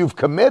sins you've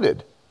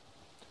committed.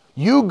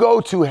 You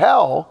go to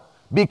hell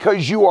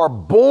because you are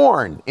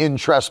born in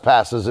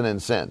trespasses and in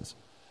sins.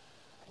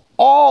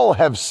 All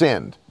have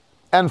sinned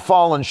and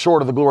fallen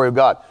short of the glory of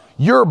God.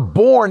 You're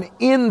born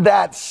in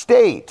that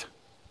state.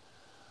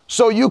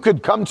 So you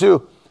could come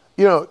to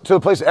the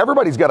place,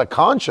 everybody's got a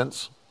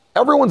conscience.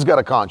 Everyone's got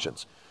a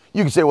conscience.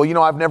 You can say,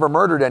 well, I've never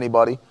murdered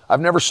anybody.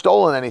 I've never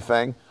stolen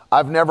anything.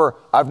 I've never,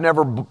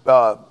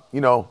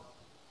 you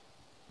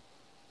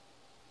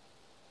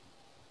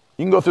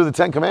can go through the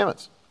 10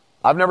 Commandments.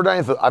 I've never done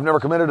anything. I've never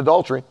committed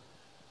adultery.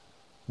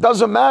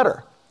 Doesn't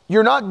matter.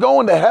 You're not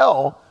going to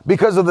hell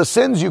because of the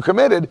sins you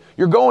committed.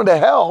 You're going to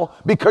hell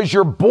because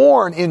you're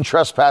born in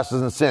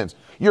trespasses and sins.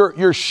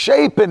 You're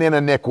shapen in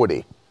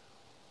iniquity.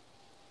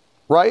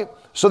 Right?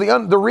 So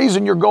the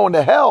reason you're going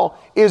to hell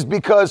is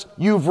because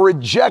you've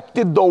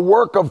rejected the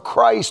work of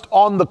Christ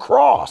on the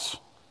cross.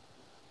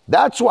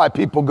 That's why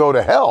people go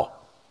to hell.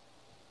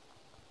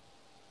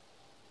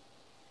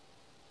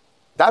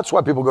 That's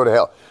why people go to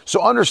hell.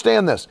 So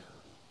understand this.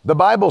 The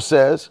Bible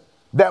says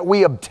that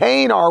we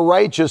obtain our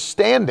righteous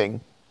standing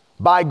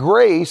by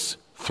grace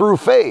through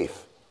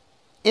faith.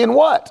 In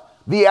what?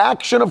 The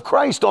action of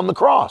Christ on the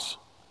cross.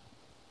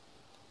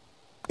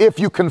 If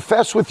you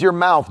confess with your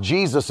mouth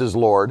Jesus is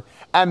Lord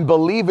and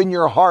believe in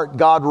your heart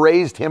God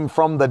raised him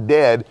from the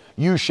dead,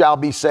 you shall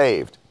be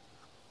saved.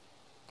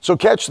 So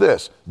catch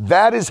this.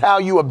 That is how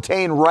you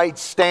obtain right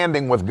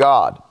standing with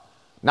God,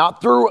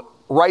 not through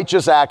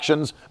righteous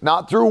actions,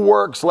 not through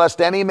works,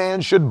 lest any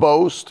man should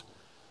boast.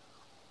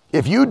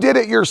 If you did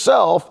it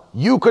yourself,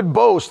 you could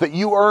boast that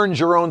you earned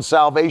your own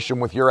salvation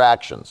with your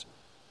actions.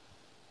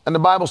 And the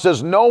Bible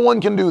says no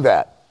one can do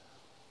that.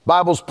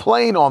 Bible's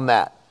plain on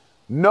that.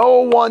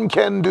 No one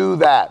can do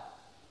that.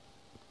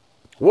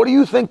 What do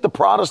you think the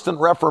Protestant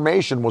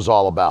Reformation was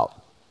all about?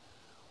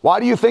 Why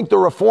do you think the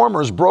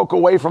Reformers broke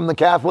away from the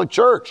Catholic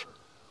Church?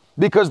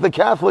 Because the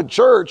Catholic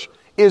Church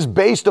is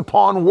based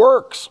upon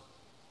works.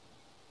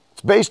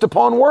 It's based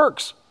upon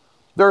works.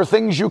 There are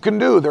things you can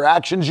do. There are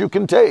actions you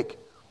can take.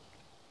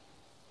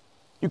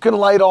 You can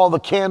light all the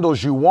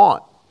candles you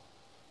want.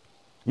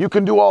 You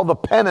can do all the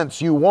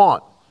penance you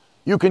want.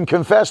 You can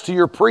confess to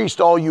your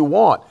priest all you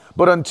want.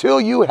 But until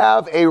you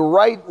have a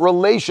right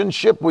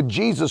relationship with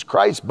Jesus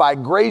Christ by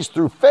grace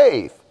through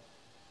faith,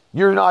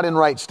 you're not in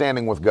right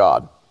standing with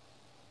God.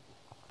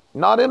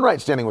 Not in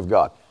right standing with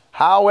God.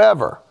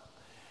 However,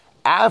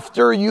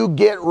 after you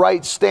get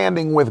right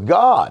standing with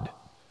God,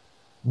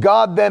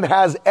 God then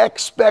has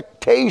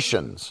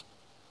expectations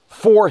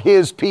for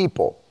his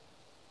people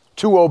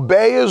to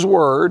obey his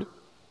word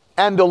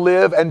and to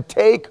live and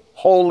take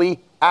holy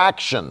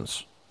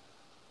actions.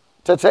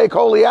 To take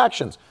holy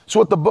actions. It's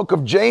what the book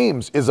of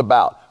James is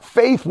about.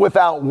 Faith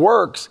without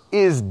works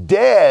is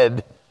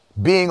dead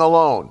being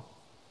alone.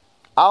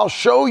 I'll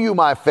show you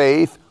my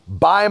faith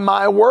by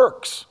my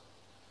works.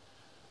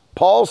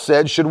 Paul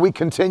said, should we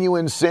continue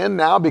in sin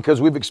now because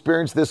we've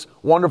experienced this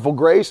wonderful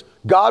grace?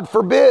 God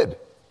forbid.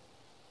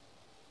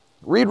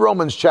 Read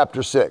Romans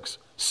chapter 6.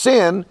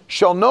 Sin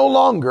shall no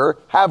longer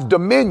have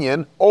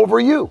dominion over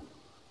you.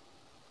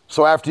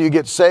 So after you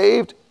get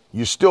saved,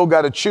 you still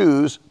got to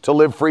choose to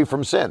live free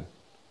from sin.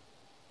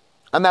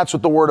 And that's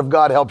what the Word of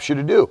God helps you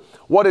to do.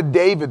 What did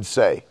David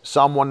say?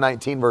 Psalm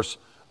 119 verse,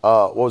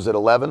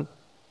 11?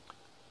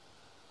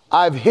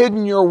 I've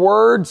hidden your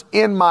words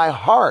in my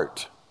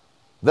heart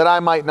that I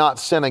might not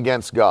sin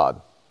against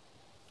God.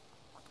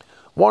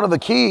 One of the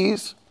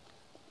keys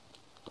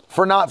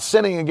for not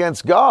sinning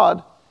against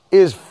God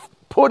is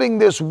putting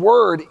this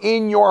word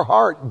in your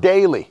heart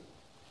daily.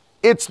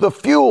 It's the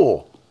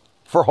fuel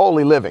for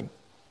holy living.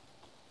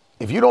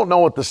 If you don't know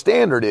what the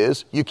standard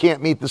is, you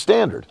can't meet the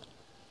standard.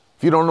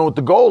 If you don't know what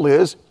the goal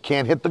is,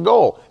 can't hit the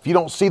goal. If you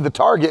don't see the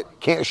target,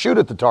 can't shoot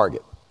at the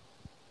target.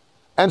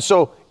 And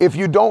so if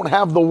you don't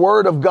have the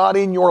word of God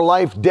in your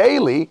life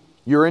daily,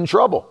 you're in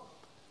trouble.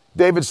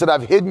 David said,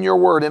 I've hidden your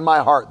word in my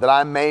heart that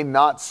I may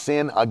not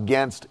sin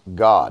against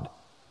God.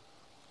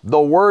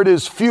 The word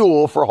is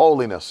fuel for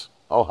holiness.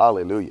 Oh,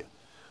 hallelujah.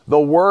 The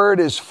word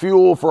is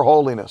fuel for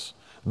holiness.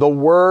 The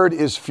word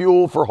is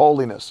fuel for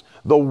holiness.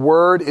 The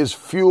word is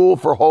fuel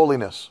for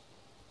holiness.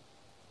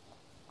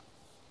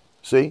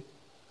 See?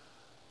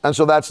 And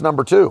so that's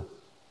number two.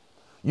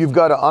 You've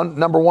got to,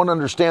 number one,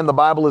 understand the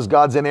Bible is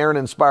God's inerrant,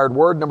 inspired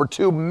word. Number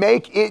two,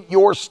 make it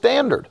your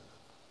standard.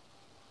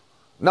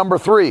 Number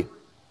three.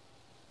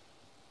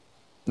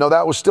 No,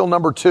 that was still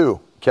number two,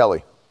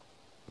 Kelly.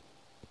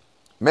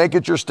 Make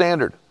it your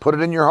standard. Put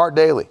it in your heart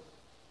daily.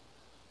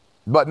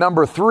 But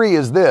number three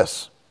is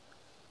this.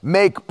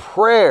 Make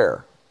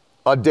prayer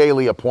a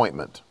daily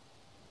appointment.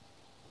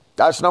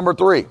 That's number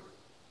three.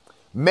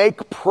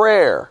 Make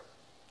prayer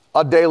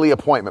a daily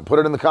appointment. Put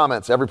it in the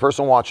comments, every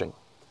person watching.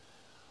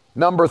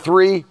 Number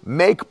three,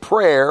 make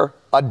prayer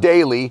a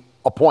daily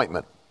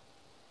appointment.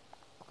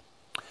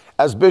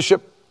 As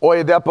Bishop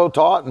Oyedepo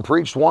taught and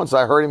preached once,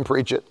 I heard him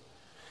preach it.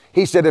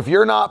 He said, if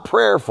you're not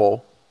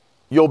prayerful,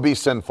 you'll be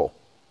sinful.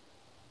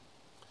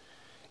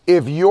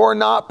 If you're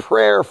not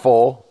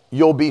prayerful,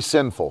 you'll be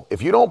sinful.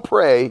 If you don't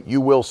pray,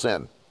 you will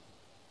sin.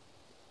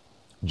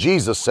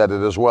 Jesus said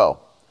it as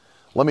well.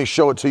 Let me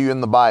show it to you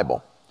in the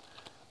Bible.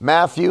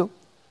 Matthew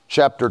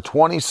chapter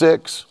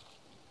 26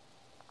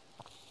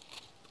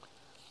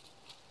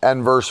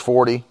 and verse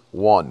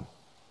 41.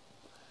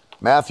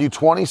 Matthew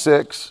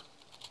 26,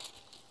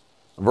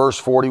 verse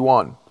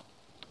 41.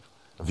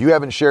 If you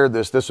haven't shared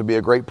this, this would be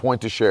a great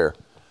point to share,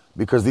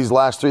 because these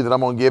last three that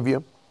I'm going to give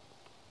you,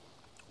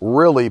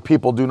 really,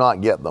 people do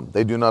not get them.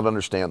 They do not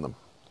understand them.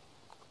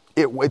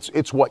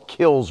 It's what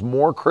kills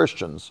more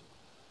Christians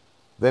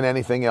than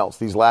anything else.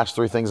 These last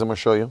three things I'm going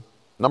to show you.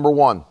 Number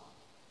one,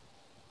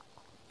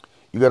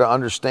 you got to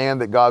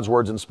understand that God's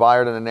word's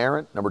inspired and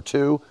inerrant. Number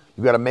two,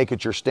 you got to make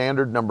it your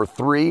standard. Number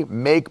three,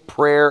 make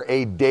prayer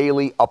a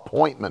daily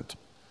appointment.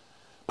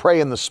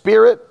 Pray in the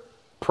Spirit,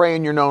 pray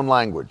in your known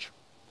language.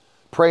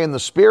 Pray in the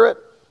Spirit,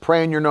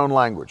 pray in your known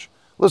language.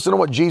 Listen to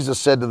what Jesus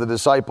said to the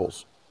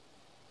disciples,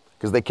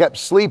 because they kept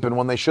sleeping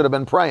when they should have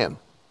been praying.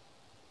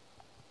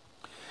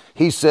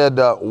 He said,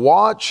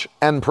 watch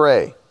and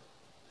pray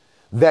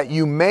that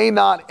you may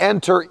not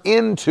enter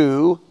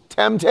into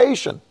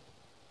temptation.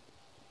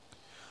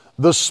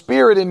 The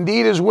spirit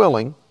indeed is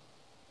willing,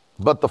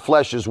 but the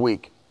flesh is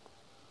weak.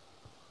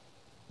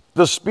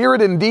 The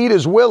spirit indeed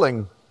is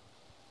willing,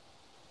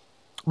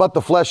 but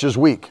the flesh is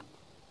weak.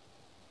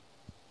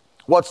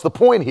 What's the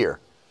point here?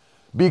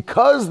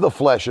 Because the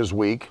flesh is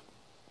weak,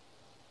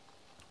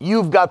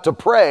 you've got to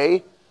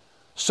pray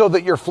so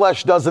that your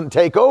flesh doesn't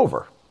take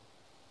over.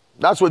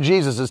 That's what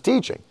Jesus is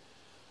teaching.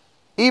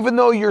 Even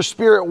though your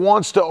spirit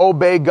wants to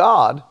obey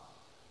God,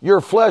 your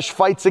flesh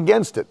fights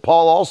against it.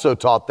 Paul also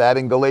taught that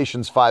in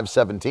Galatians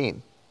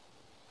 5:17.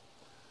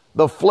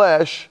 The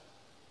flesh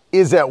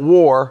is at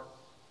war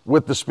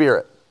with the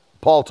spirit.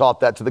 Paul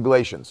taught that to the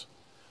Galatians.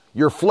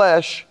 Your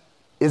flesh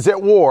is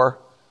at war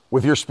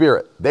with your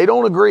spirit. They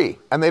don't agree,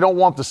 and they don't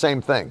want the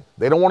same thing.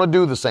 They don't want to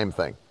do the same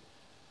thing.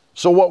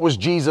 So what was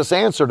Jesus'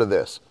 answer to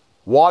this?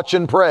 Watch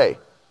and pray,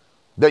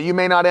 that you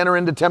may not enter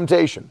into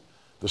temptation.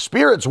 The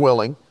spirit's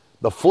willing,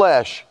 the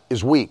flesh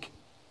is weak.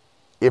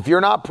 If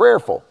you're not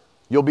prayerful,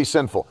 you'll be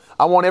sinful.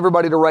 I want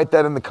everybody to write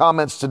that in the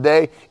comments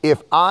today.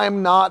 If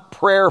I'm not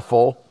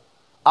prayerful,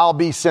 I'll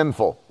be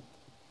sinful.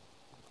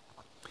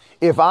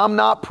 If I'm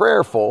not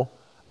prayerful,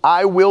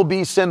 I will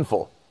be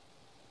sinful.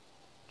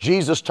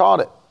 Jesus taught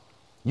it.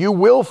 You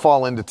will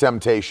fall into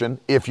temptation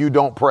if you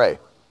don't pray.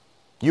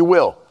 You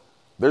will.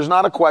 There's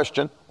not a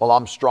question, well,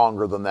 I'm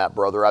stronger than that,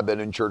 brother. I've been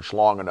in church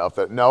long enough.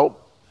 No,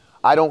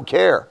 I don't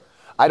care.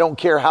 I don't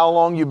care how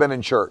long you've been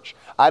in church.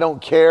 I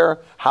don't care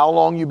how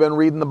long you've been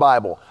reading the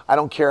Bible. I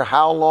don't care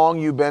how long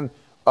you've been,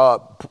 a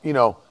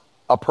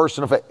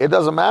person of faith. It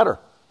doesn't matter.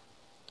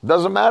 It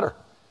doesn't matter.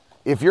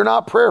 If you're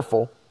not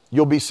prayerful,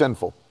 you'll be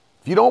sinful.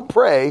 If you don't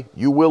pray,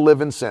 you will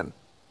live in sin.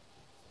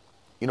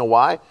 You know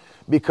why?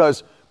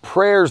 Because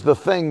prayer's the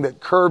thing that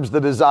curbs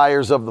the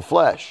desires of the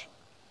flesh.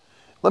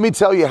 Let me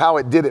tell you how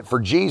it did it for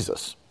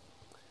Jesus.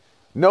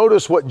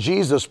 Notice what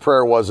Jesus'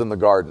 prayer was in the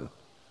garden.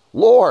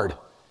 Lord,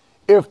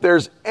 if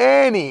there's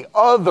any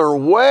other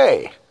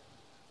way,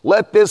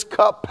 let this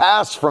cup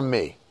pass from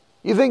me.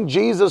 You think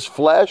Jesus'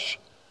 flesh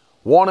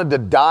wanted to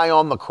die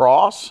on the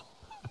cross?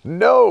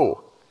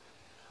 No.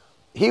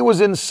 He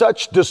was in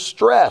such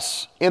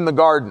distress in the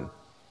garden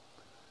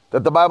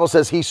that the Bible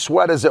says he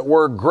sweat, as it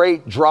were,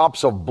 great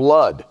drops of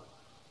blood.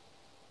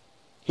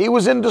 He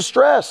was in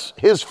distress.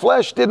 His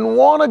flesh didn't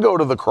want to go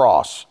to the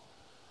cross.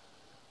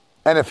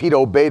 And if he'd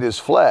obeyed his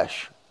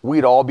flesh,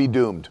 we'd all be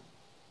doomed.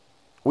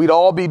 We'd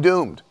all be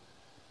doomed.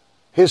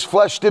 His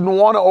flesh didn't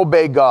want to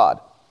obey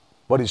God,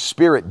 but his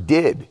spirit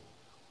did.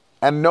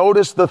 And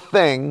notice the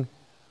thing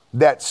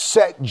that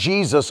set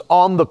Jesus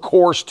on the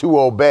course to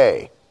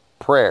obey: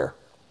 prayer.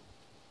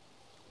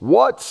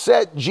 What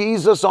set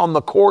Jesus on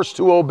the course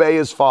to obey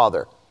his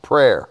Father?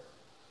 Prayer.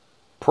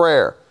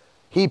 Prayer.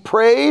 He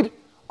prayed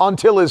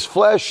until his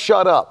flesh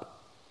shut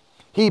up.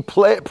 He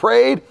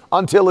prayed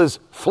until his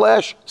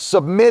flesh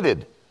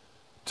submitted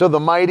to the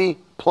mighty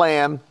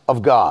plan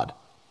of God.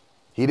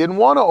 He didn't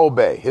want to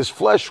obey. His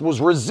flesh was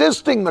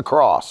resisting the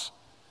cross.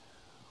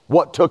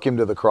 What took him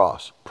to the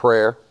cross?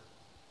 Prayer.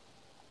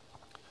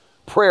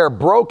 Prayer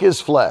broke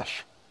his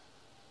flesh.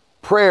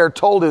 Prayer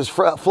told his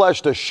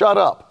flesh to shut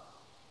up.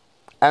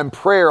 And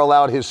prayer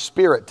allowed his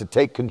spirit to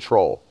take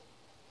control.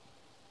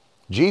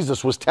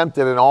 Jesus was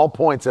tempted in all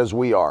points as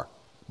we are,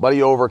 but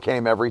he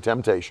overcame every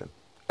temptation.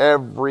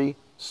 Every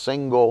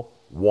single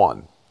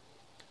one.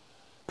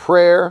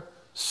 Prayer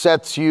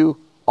sets you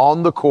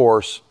on the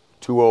course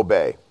to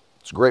obey.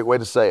 It's a great way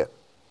to say it.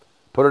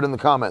 Put it in the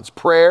comments.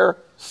 Prayer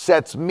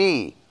sets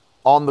me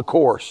on the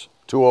course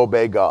to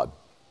obey God.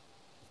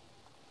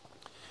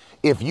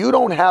 If you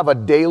don't have a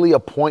daily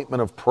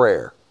appointment of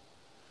prayer,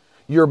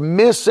 you're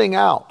missing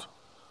out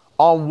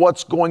on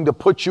what's going to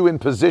put you in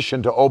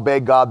position to obey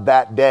God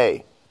that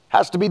day.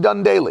 Has to be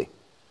done daily.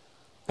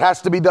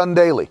 Has to be done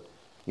daily.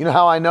 You know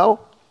how I know?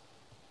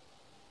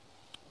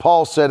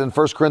 Paul said in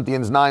 1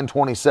 Corinthians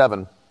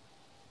 9:27,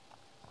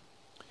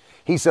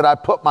 he said, I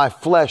put my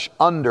flesh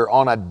under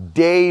on a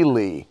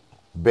daily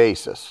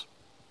basis.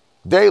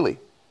 Daily.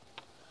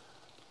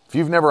 If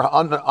you've never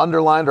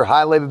underlined or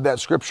highlighted that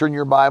scripture in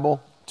your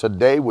Bible,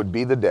 today would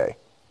be the day.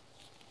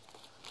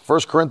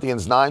 1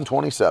 Corinthians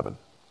 9:27.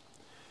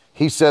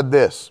 He said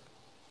this,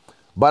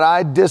 but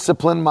I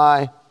discipline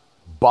my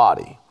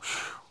body.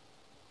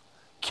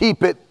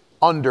 Keep it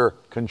under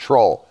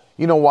control.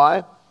 You know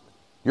why?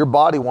 Your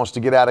body wants to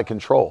get out of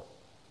control.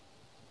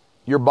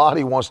 Your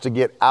body wants to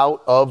get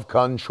out of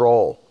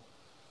control.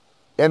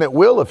 And it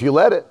will if you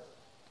let it.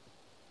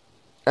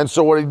 And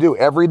so what did he do?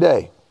 Every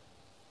day,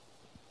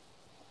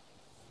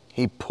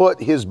 he put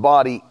his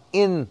body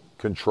in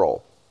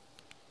control.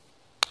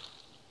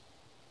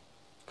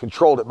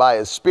 Controlled it by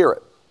his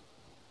spirit.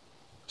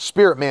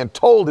 Spirit man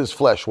told his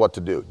flesh what to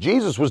do.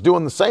 Jesus was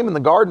doing the same in the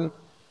garden.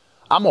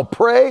 I'm going to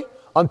pray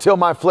until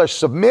my flesh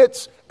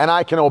submits and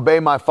I can obey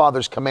my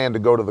Father's command to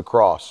go to the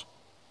cross.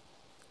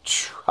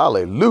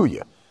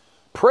 Hallelujah.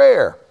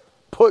 Prayer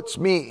puts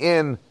me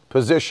in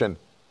position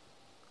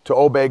to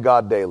obey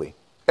God daily.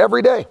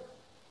 Every day.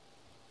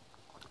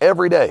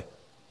 Every day.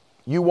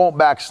 You won't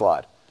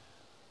backslide.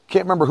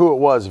 Can't remember who it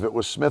was, if it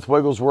was Smith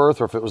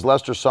Wigglesworth or if it was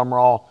Lester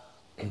Sumrall.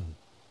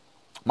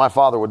 My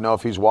father would know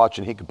if he's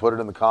watching. He could put it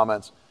in the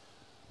comments.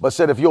 But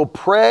said if you'll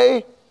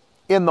pray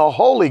in the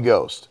Holy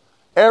Ghost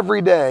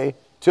every day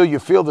till you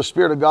feel the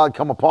Spirit of God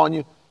come upon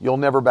you, you'll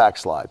never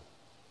backslide.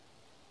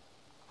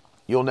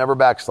 You'll never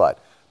backslide.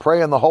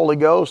 Pray in the Holy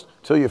Ghost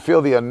till you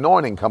feel the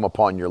anointing come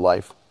upon your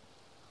life.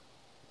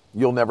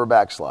 You'll never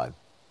backslide.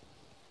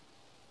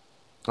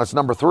 That's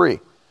number 3.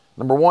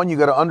 Number 1, you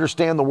got to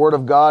understand the Word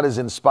of God is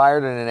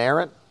inspired and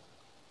inerrant.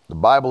 The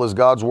Bible is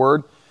God's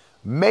Word.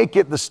 Make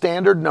it the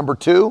standard. Number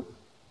 2,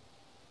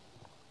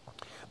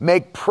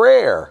 make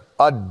prayer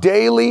a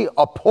daily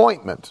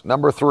appointment.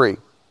 Number 3.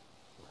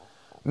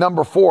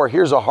 Number 4,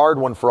 here's a hard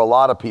one for a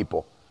lot of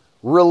people.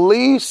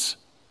 Release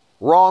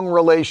wrong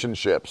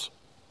relationships.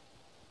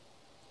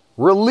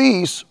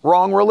 Release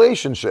wrong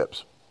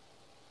relationships.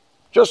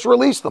 Just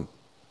release them.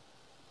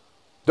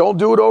 Don't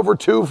do it over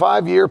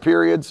 2-5-year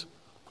periods.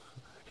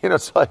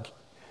 It's like,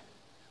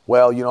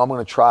 well, I'm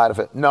going to try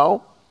it.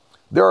 No,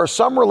 there are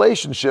some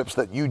relationships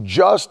that you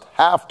just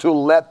have to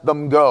let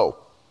them go.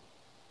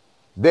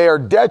 They are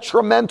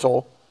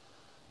detrimental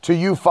to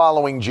you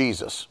following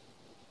Jesus.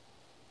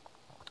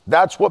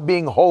 That's what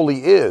being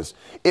holy is.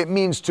 It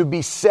means to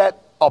be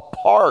set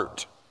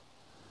apart.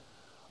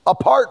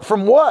 Apart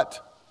from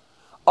what?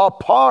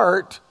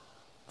 Apart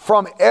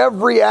from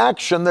every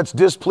action that's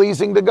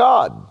displeasing to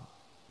God.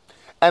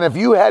 And if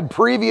you had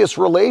previous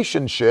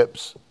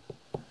relationships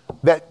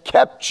that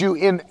kept you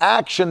in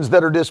actions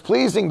that are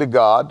displeasing to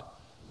God,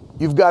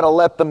 you've got to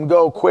let them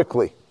go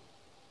quickly.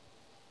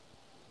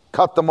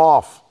 Cut them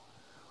off.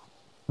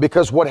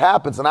 Because what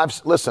happens, and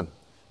listen,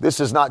 this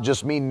is not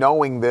just me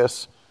knowing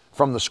this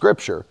from the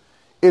scripture.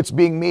 It's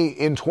being me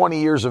in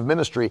 20 years of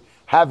ministry,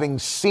 having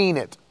seen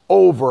it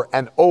over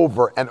and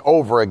over and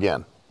over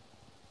again.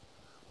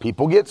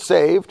 People get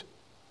saved.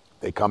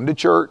 They come to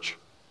church.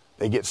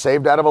 They get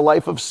saved out of a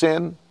life of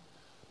sin.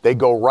 They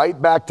go right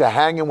back to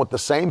hanging with the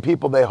same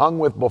people they hung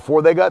with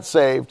before they got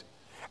saved.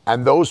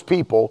 And those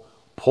people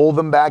pull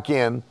them back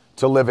in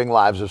to living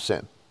lives of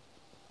sin.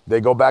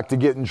 They go back to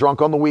getting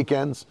drunk on the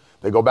weekends.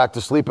 They go back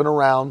to sleeping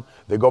around.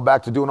 They go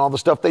back to doing all the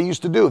stuff they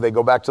used to do. They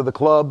go back to the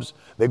clubs.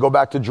 They go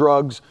back to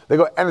drugs.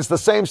 And it's the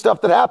same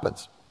stuff that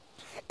happens.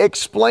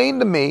 Explain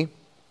to me.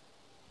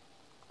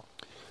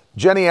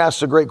 Jenny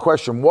asks a great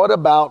question. What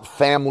about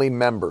family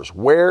members?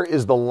 Where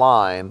is the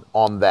line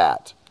on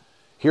that?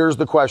 Here's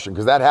the question,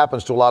 because that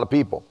happens to a lot of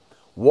people.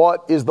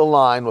 What is the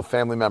line with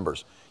family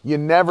members? You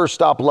never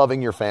stop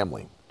loving your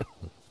family.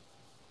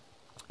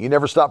 You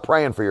never stop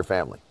praying for your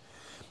family.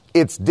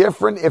 It's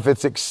different if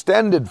it's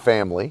extended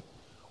family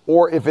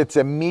or if it's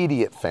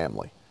immediate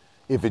family.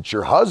 If it's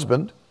your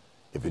husband,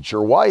 if it's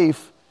your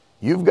wife,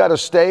 you've got to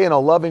stay in a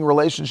loving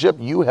relationship.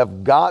 You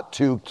have got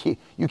to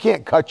you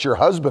can't cut your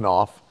husband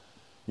off.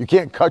 You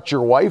can't cut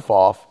your wife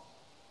off.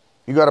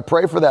 You got to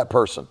pray for that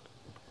person.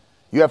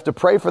 You have to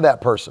pray for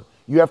that person.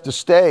 You have to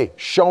stay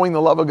showing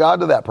the love of God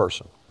to that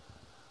person.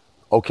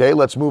 Okay,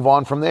 let's move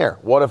on from there.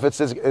 What if it's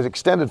an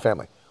extended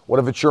family? What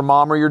if it's your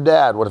mom or your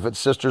dad? What if it's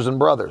sisters and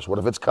brothers? What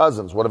if it's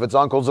cousins? What if it's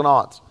uncles and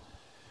aunts?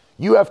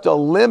 You have to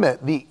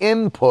limit the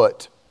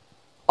input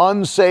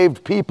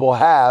unsaved people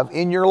have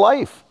in your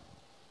life.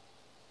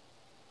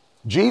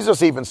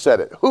 Jesus even said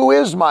it. Who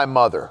is my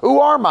mother? Who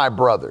are my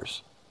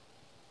brothers?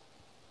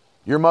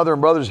 Your mother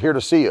and brothers are here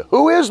to see you.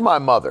 Who is my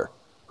mother?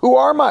 Who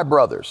are my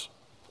brothers?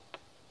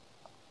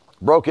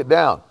 Broke it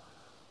down.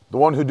 The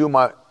ones who do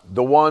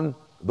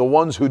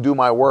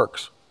my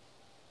works.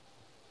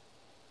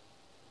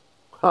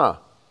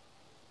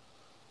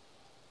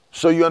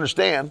 So you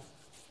understand,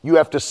 you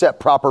have to set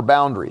proper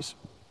boundaries.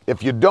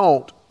 If you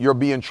don't, you'll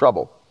be in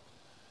trouble.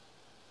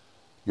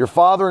 Your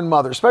father and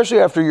mother, especially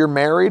after you're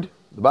married,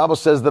 the Bible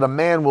says that a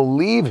man will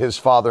leave his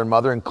father and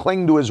mother and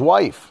cling to his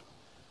wife.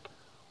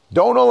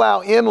 Don't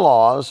allow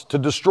in-laws to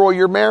destroy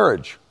your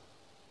marriage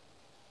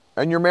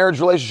and your marriage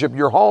relationship,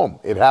 your home.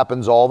 It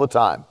happens all the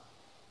time.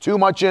 Too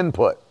much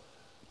input,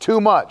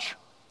 too much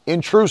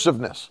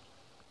intrusiveness,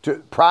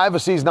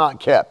 privacy's not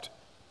kept.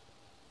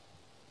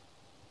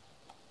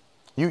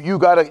 You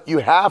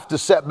have to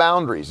set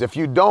boundaries. If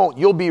you don't,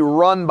 you'll be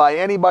run by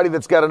anybody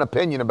that's got an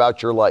opinion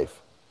about your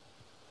life.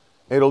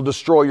 It'll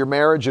destroy your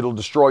marriage. It'll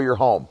destroy your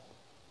home.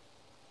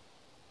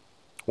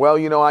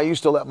 Well, I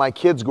used to let my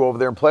kids go over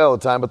there and play all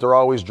the time, but they're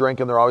always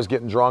drinking. They're always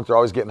getting drunk. They're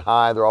always getting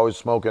high. They're always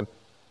smoking,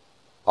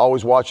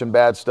 always watching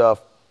bad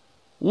stuff.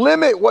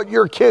 Limit what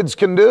your kids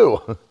can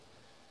do.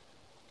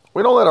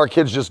 We don't let our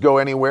kids just go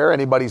anywhere,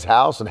 anybody's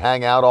house, and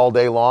hang out all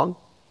day long.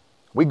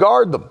 We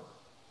guard them.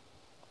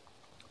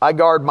 I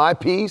guard my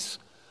peace.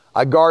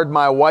 I guard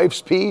my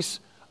wife's peace.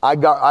 I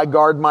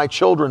guard my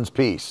children's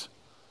peace.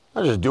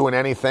 I'm not just doing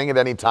anything at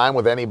any time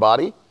with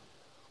anybody.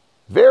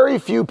 Very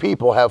few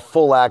people have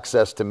full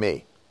access to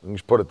me. Let me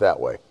just put it that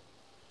way.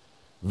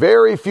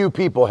 Very few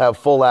people have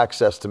full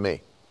access to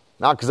me.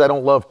 Not because I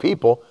don't love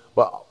people,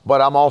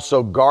 but I'm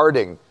also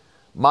guarding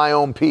my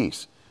own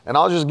peace. And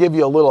I'll just give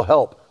you a little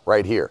help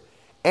right here.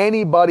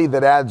 Anybody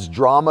that adds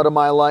drama to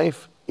my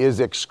life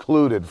is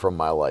excluded from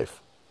my life.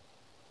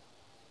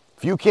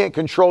 If you can't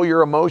control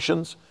your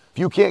emotions, if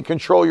you can't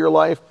control your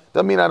life,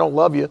 doesn't mean I don't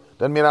love you,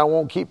 doesn't mean I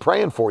won't keep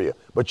praying for you,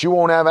 but you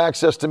won't have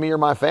access to me or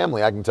my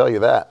family, I can tell you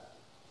that.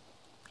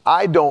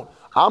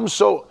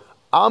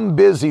 I'm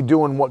busy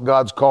doing what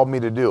God's called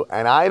me to do,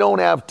 and I don't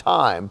have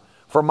time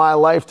for my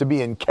life to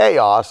be in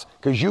chaos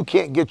because you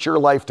can't get your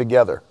life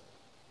together.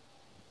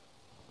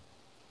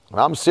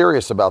 And I'm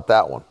serious about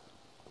that one.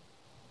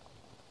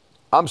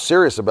 I'm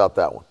serious about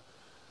that one.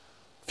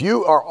 If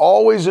you are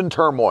always in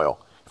turmoil,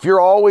 if you're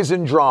always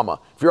in drama,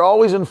 if you're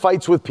always in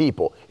fights with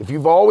people, if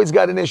you've always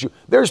got an issue,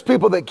 there's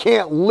people that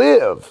can't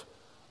live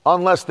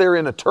unless they're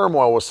in a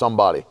turmoil with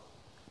somebody.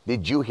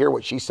 Did you hear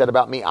what she said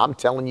about me? I'm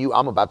telling you,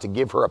 I'm about to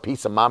give her a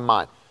piece of my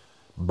mind.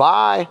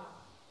 Bye.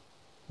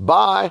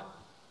 Bye.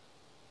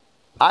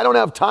 I don't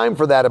have time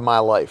for that in my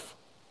life.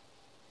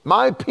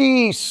 My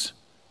peace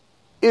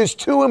is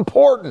too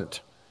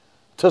important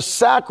to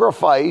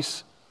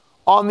sacrifice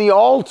on the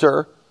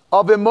altar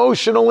of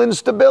emotional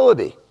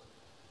instability.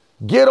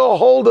 Get a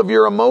hold of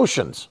your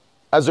emotions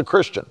as a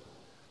Christian.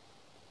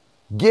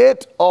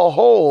 Get a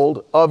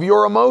hold of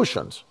your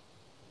emotions.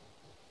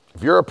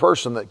 If you're a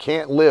person that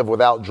can't live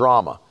without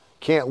drama,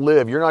 can't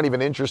live, you're not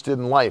even interested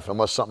in life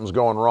unless something's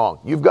going wrong.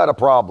 You've got a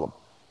problem.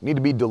 You need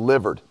to be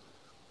delivered.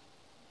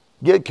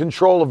 Get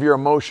control of your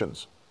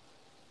emotions.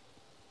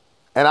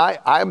 And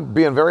I'm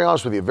being very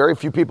honest with you. Very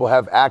few people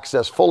have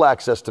access, full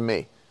access to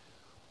me,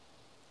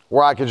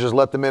 where I could just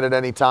let them in at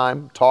any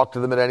time, talk to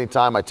them at any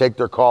time. I take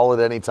their call at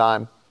any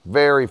time.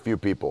 Very few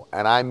people,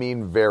 and I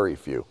mean very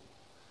few.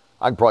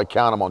 I can probably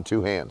count them on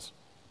two hands.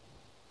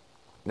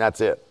 And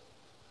that's it.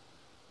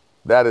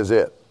 That is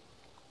it.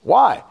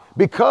 Why?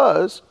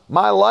 Because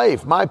my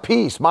life, my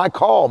peace, my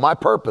call, my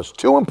purpose,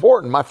 too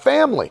important, my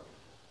family,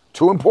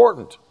 too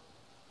important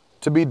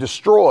to be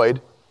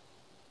destroyed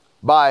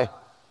by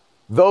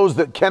those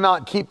that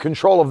cannot keep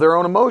control of their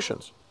own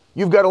emotions.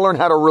 You've got to learn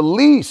how to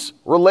release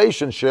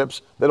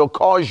relationships that'll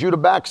cause you to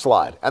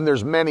backslide. And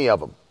there's many of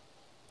them.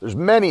 There's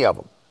many of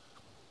them.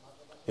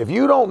 If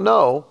you don't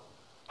know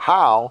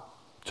how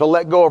to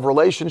let go of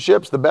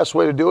relationships, the best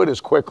way to do it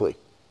is quickly.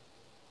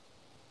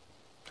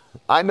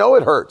 I know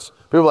it hurts.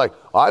 People are like,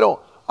 I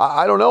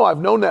don't know. I've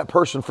known that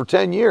person for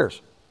 10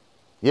 years.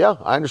 Yeah,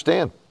 I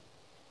understand.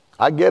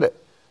 I get it.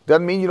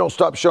 Doesn't mean you don't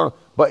stop showing,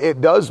 but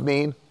it does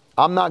mean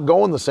I'm not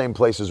going the same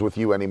places with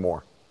you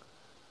anymore.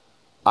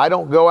 I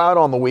don't go out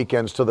on the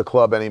weekends to the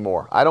club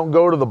anymore. I don't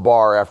go to the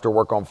bar after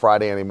work on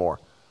Friday anymore.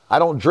 I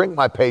don't drink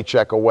my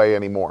paycheck away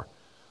anymore.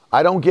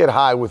 I don't get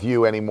high with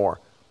you anymore.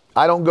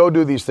 I don't go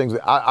do these things.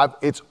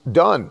 It's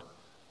done.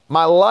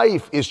 My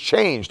life is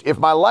changed. If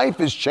my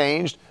life is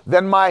changed,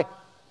 then my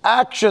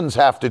actions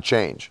have to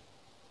change.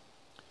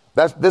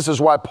 This is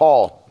why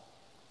Paul,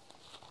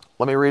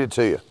 let me read it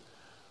to you,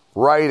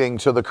 writing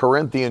to the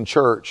Corinthian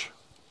church,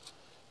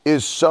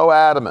 is so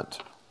adamant.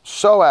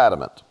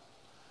 2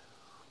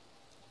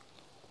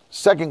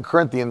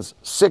 Corinthians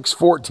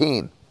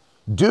 6:14.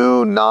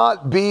 Do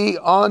not be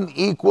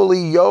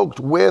unequally yoked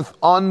with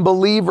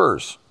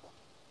unbelievers.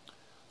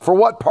 For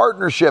what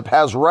partnership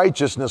has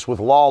righteousness with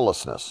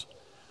lawlessness?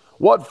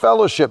 What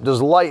fellowship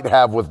does light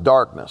have with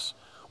darkness?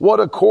 What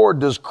accord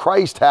does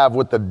Christ have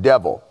with the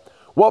devil?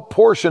 What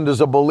portion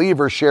does a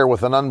believer share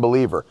with an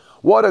unbeliever?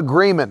 What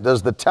agreement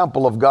does the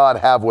temple of God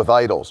have with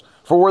idols?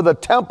 For we're the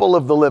temple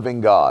of the living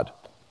God.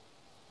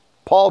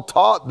 Paul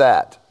taught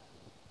that.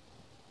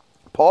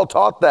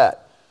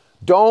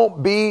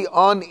 Don't be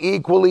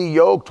unequally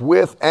yoked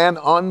with an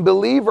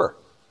unbeliever.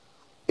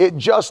 It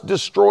just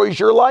destroys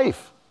your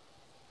life.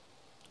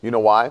 You know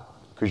why?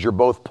 Because you're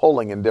both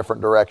pulling in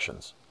different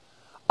directions.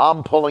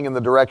 I'm pulling in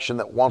the direction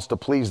that wants to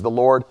please the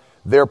Lord.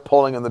 They're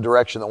pulling in the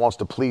direction that wants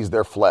to please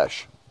their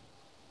flesh.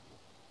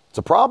 It's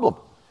a problem.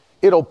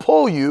 It'll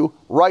pull you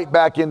right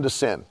back into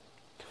sin.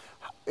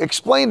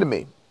 Explain to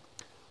me,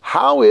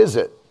 how is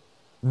it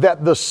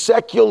that the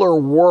secular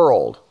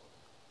world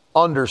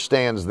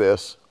understands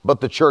this,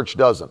 but the church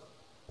doesn't?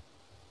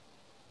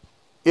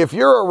 If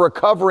you're a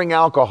recovering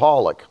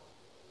alcoholic,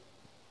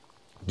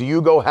 do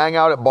you go hang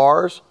out at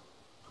bars?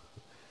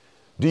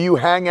 Do you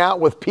hang out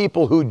with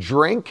people who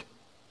drink?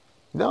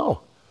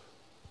 No.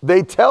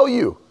 They tell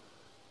you.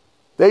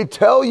 They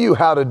tell you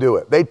how to do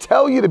it. They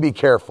tell you to be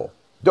careful.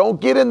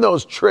 Don't get in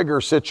those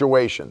trigger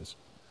situations.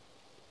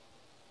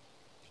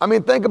 I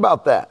mean, think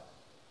about that.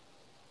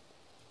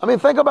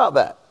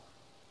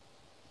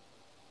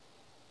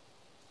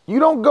 You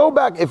don't go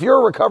back. If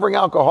you're a recovering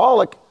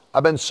alcoholic,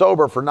 I've been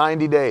sober for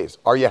 90 days.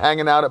 Are you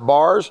hanging out at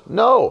bars?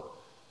 No.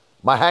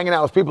 Am I hanging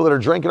out with people that are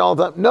drinking all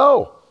the time?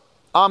 No.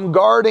 I'm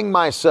guarding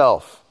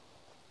myself.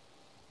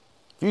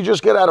 If you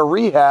just get out of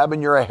rehab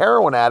and you're a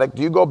heroin addict,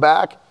 do you go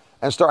back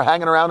and start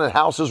hanging around in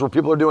houses where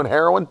people are doing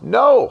heroin?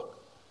 No.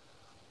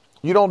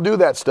 You don't do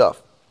that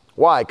stuff.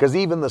 Why? Because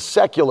even the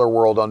secular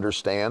world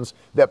understands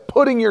that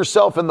putting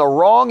yourself in the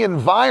wrong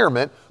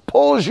environment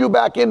pulls you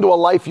back into a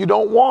life you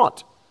don't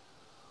want.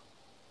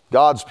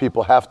 God's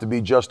people have to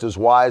be just as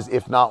wise,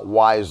 if not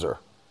wiser.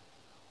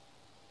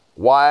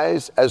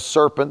 Wise as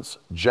serpents,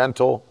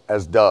 gentle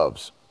as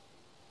doves.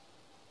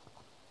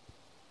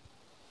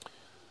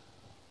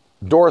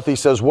 Dorothy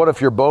says, what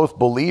if you're both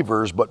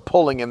believers but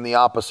pulling in the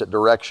opposite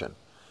direction?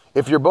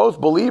 If you're both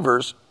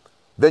believers,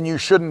 then you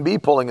shouldn't be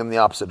pulling in the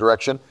opposite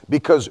direction,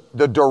 because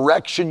the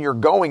direction you're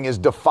going is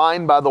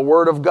defined by the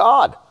Word of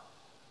God.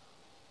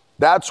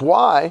 That's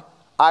why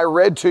I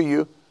read to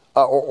you,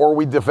 or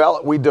we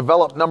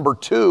developed number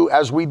 2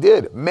 as we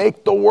did.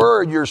 Make the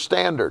Word your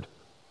standard.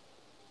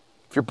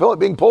 If you're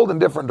being pulled in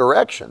different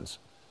directions,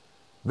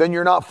 then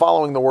you're not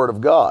following the Word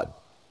of God.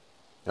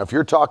 Now, if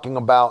you're talking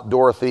about,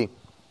 Dorothy,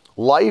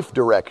 life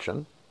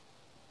direction,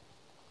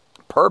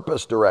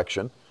 purpose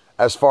direction,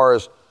 as far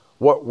as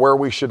where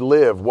we should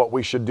live, what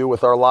we should do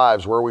with our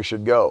lives, where we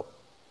should go,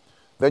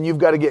 then you've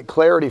got to get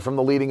clarity from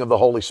the leading of the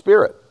Holy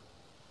Spirit.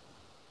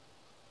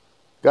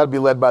 Got to be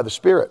led by the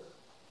Spirit.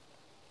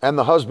 And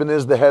the husband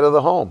is the head of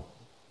the home.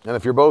 And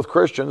if you're both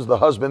Christians, the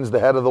husband's the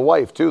head of the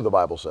wife too, the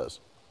Bible says.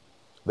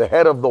 The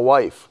head of the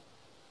wife.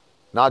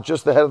 Not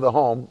just the head of the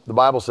home. The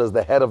Bible says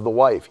the head of the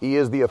wife. He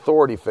is the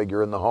authority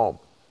figure in the home.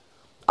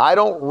 I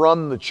don't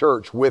run the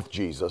church with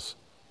Jesus.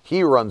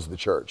 He runs the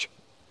church.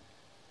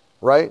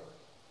 Right?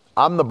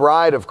 I'm the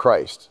bride of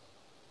Christ.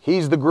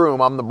 He's the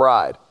groom. I'm the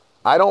bride.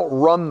 I don't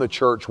run the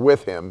church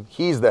with him.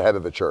 He's the head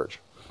of the church.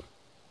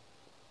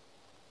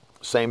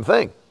 Same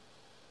thing.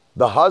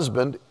 The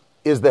husband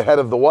is the head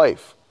of the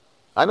wife.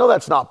 I know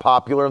that's not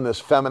popular in this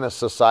feminist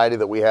society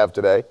that we have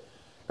today.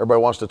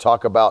 Everybody wants to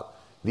talk about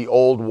the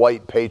old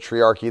white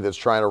patriarchy that's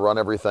trying to run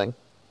everything.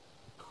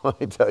 Let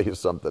me tell you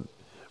something.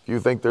 If you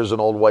think there's an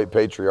old white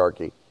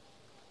patriarchy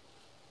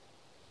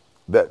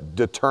that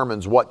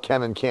determines what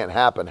can and can't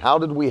happen, how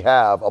did we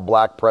have a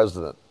black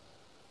president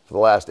for the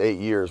last 8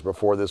 years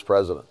before this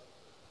president?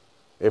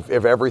 If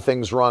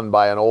everything's run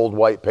by an old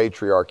white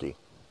patriarchy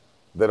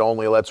that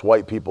only lets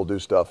white people do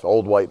stuff,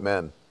 old white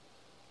men,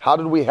 how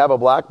did we have a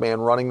black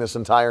man running this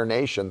entire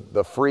nation,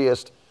 the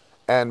freest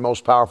and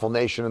most powerful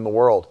nation in the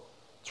world?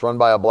 It's run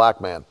by a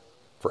black man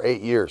for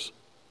 8 years.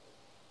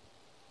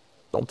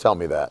 Don't tell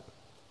me that.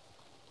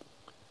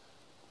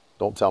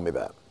 Don't tell me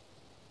that.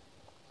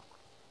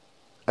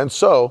 And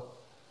so,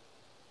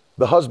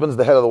 the husband's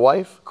the head of the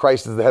wife.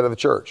 Christ is the head of the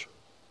church.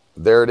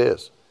 There it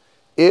is.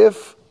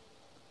 If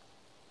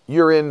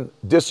you're in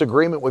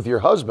disagreement with your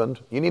husband,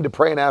 you need to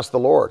pray and ask the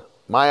Lord,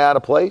 am I out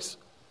of place?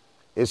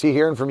 Is he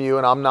hearing from you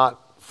and I'm not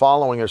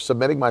following or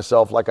submitting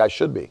myself like I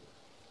should be?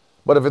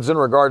 But if it's in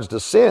regards to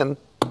sin,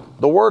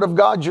 the Word of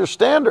God's your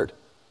standard.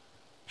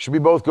 Should be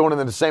both going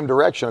in the same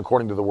direction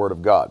according to the Word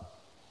of God.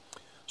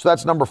 So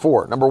that's number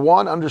 4. Number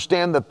 1,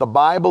 understand that the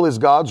Bible is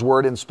God's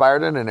Word,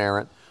 inspired and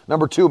inerrant.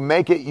 Number 2,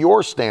 make it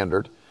your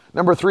standard.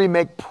 Number 3,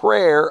 make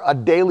prayer a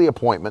daily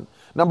appointment.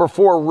 Number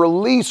 4,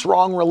 release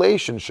wrong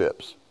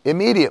relationships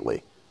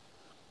immediately.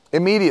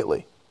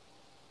 Immediately.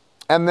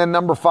 And then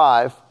number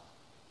 5,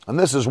 and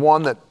this is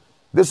one that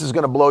this is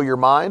going to blow your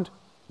mind.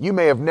 You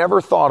may have never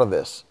thought of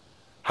this.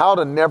 How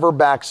to never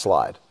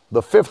backslide.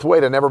 The 5th way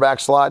to never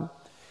backslide,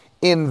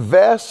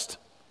 invest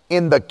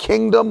in the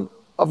kingdom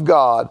of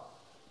God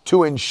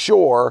to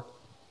ensure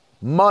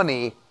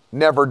money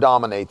never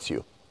dominates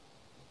you.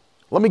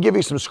 Let me give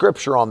you some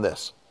scripture on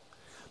this.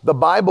 The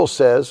Bible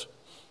says,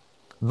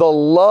 the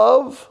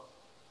love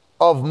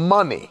of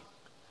money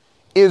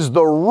is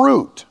the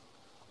root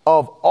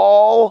of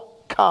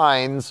all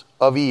kinds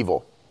of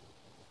evil.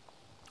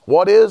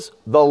 What is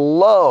the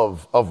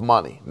love of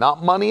money?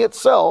 Not money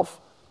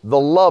itself, the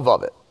love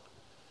of it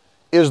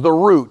is the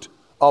root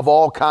of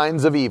all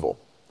kinds of evil.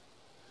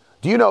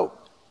 Do you know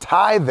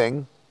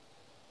tithing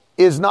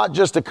is not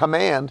just a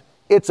command,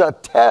 it's a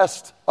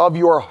test of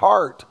your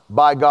heart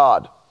by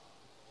God.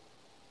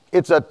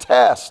 It's a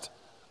test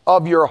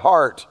of your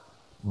heart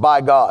by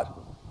God.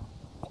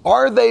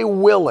 Are they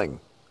willing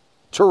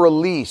to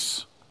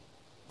release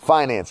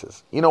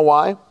finances? You know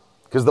why?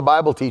 Because the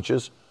Bible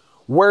teaches,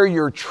 where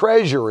your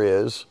treasure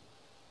is,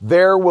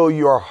 there will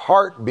your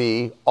heart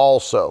be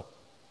also.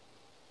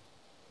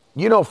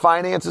 You know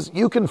finances,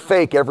 you can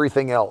fake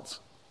everything else.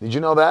 Did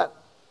you know that?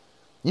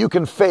 You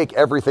can fake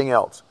everything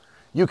else.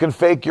 You can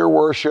fake your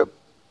worship.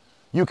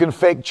 You can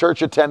fake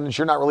church attendance.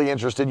 You're not really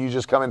interested. You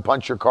just come and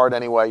punch your card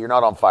anyway. You're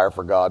not on fire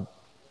for God.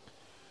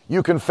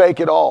 You can fake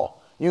it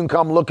all. You can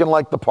come looking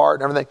like the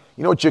part and everything.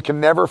 You know what you can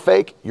never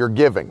fake? Your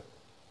giving.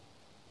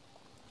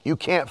 You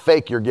can't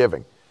fake your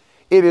giving.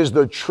 It is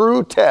the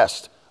true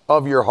test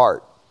of your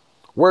heart.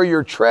 Where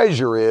your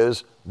treasure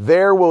is,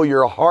 there will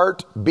your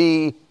heart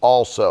be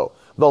also.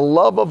 The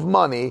love of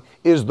money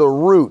is the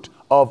root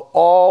of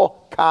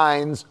all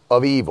kinds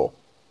of evil.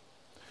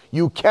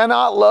 You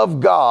cannot love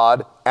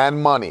God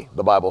and money,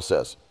 the Bible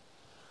says.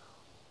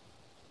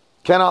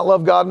 Cannot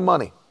love God and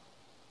money.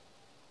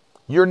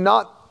 You're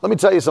not, let me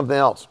tell you something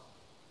else.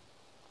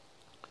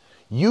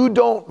 You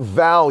don't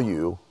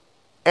value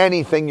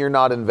anything you're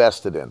not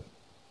invested in.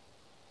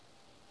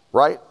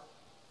 Right?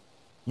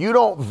 You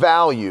don't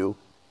value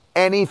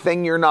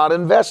anything you're not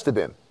invested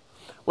in.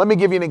 Let me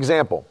give you an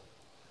example.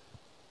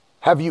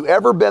 Have you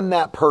ever been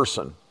that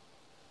person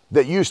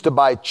that used to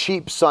buy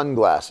cheap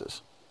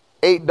sunglasses,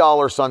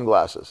 $8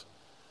 sunglasses,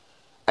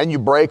 and you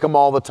break them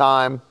all the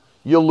time,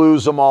 you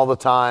lose them all the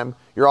time,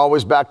 you're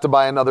always back to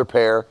buy another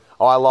pair.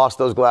 Oh, I lost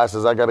those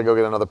glasses, I got to go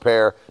get another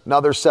pair.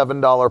 Another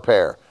 $7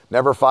 pair,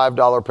 never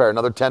 $5 pair,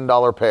 another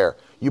 $10 pair.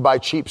 You buy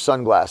cheap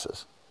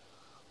sunglasses.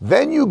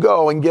 Then you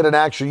go and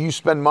get you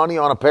spend money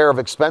on a pair of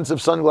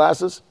expensive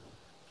sunglasses,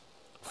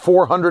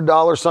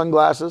 $400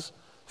 sunglasses,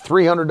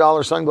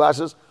 $300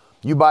 sunglasses.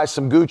 You buy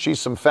some Gucci,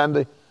 some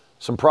Fendi,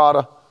 some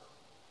Prada,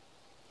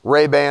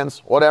 Ray-Bans,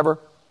 whatever.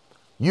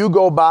 You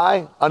go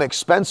buy an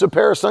expensive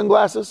pair of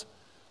sunglasses,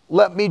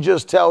 let me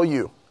just tell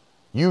you,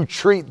 you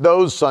treat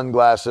those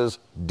sunglasses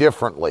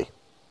differently.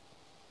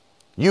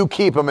 You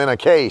keep them in a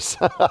case.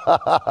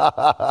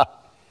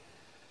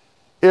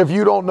 If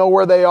you don't know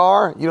where they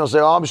are, you don't say,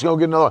 oh, I'm just going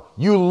to get another one.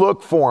 You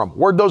look for them.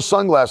 Where'd those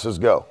sunglasses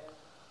go?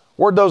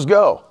 Where'd those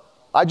go?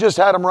 I just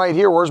had them right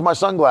here. Where's my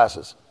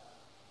sunglasses?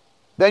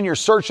 Then you're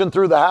searching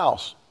through the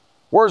house.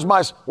 Where's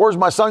my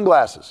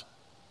sunglasses?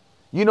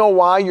 You know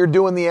why you're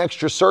doing the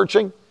extra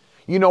searching?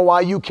 You know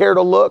why you care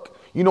to look?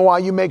 You know why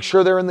you make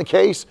sure they're in the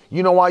case?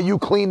 You know why you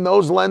clean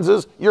those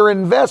lenses? You're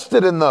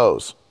invested in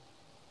those.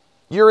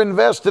 You're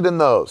invested in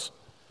those.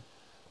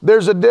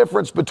 There's a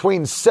difference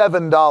between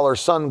 $7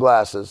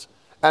 sunglasses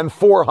and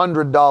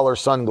 $400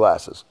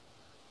 sunglasses.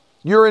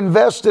 You're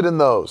invested in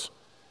those.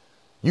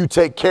 You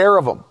take care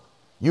of them.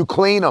 You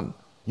clean them.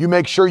 You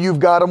make sure you've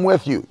got them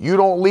with you. You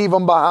don't leave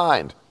them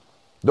behind.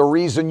 The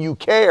reason you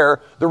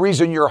care, the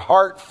reason your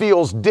heart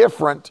feels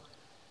different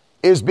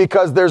is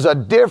because there's a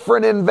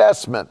different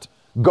investment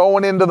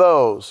going into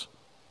those.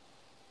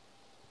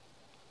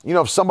 You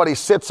know, if somebody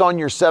sits on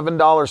your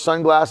 $7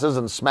 sunglasses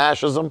and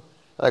smashes them,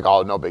 like,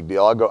 oh, no big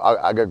deal. I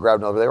go grab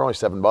another. They're only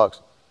 $7.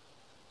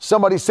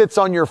 Somebody sits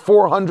on your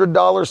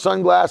 $400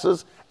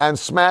 sunglasses and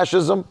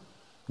smashes them,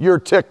 you're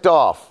ticked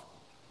off.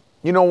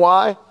 You know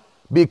why?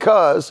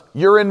 Because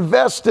you're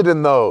invested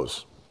in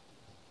those.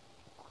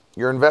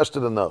 You're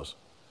invested in those.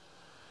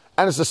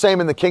 And it's the same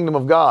in the kingdom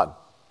of God.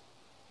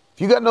 If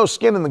you got no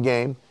skin in the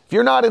game, if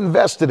you're not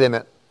invested in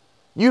it,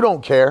 you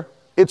don't care.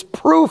 It's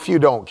proof you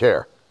don't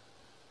care.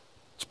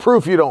 It's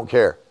proof you don't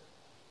care.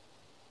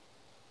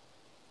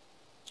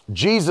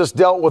 Jesus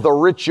dealt with a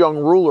rich young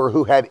ruler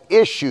who had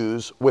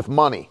issues with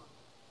money.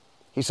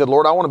 He said,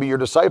 Lord, I want to be your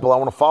disciple. I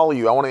want to follow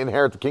you. I want to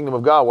inherit the kingdom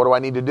of God. What do I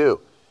need to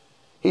do?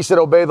 He said,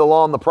 obey the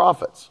law and the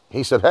prophets.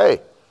 He said,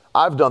 hey,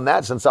 I've done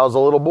that since I was a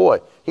little boy.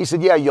 He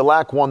said, yeah, you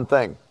lack one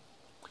thing.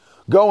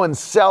 Go and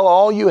sell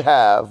all you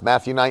have,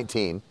 Matthew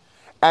 19,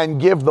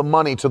 and give the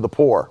money to the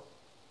poor.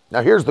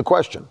 Now here's the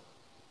question.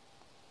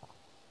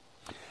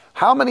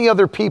 How many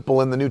other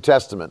people in the New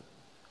Testament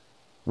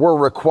were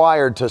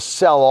required to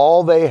sell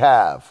all they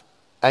have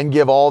and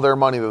give all their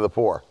money to the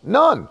poor?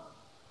 None.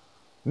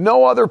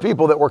 No other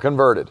people that were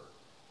converted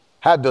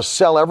had to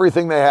sell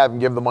everything they had and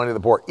give the money to the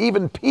poor.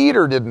 Even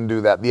Peter didn't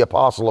do that, the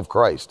apostle of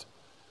Christ.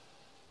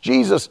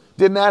 Jesus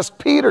didn't ask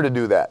Peter to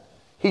do that.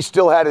 He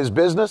still had his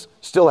business,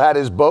 still had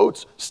his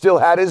boats, still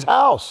had his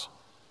house.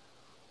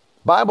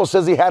 Bible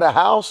says he had a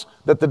house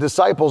that the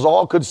disciples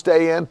all could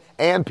stay in,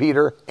 and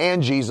Peter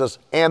and Jesus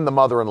and the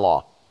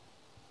mother-in-law.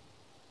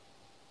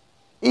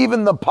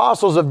 Even the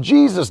apostles of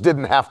Jesus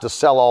didn't have to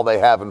sell all they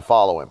have and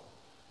follow him.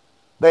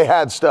 They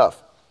had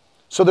stuff.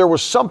 So there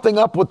was something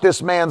up with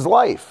this man's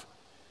life.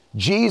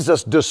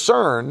 Jesus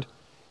discerned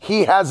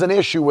he has an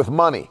issue with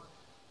money.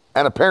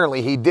 And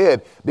apparently he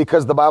did,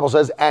 because the Bible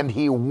says, and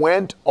he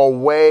went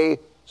away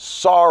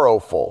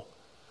sorrowful,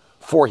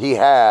 for he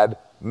had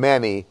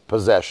many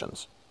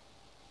possessions.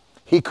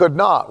 He could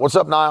not. What's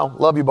up, Niall?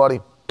 Love you,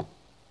 buddy.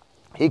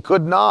 He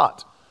could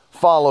not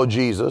follow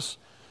Jesus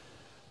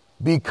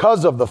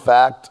because of the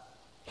fact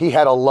he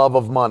had a love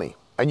of money.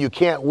 And you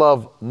can't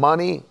love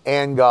money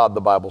and God,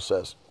 the Bible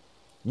says.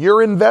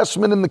 Your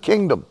investment in the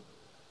kingdom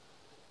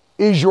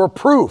is your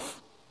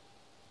proof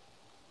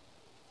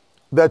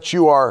that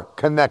you are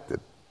connected.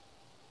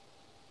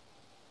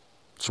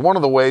 It's one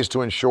of the ways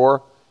to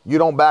ensure you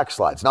don't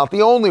backslide. It's not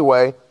the only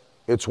way.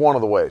 It's one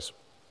of the ways.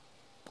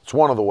 It's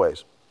one of the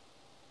ways.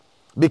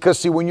 Because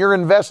see, when you're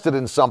invested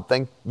in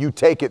something, you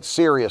take it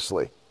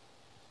seriously.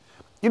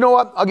 You know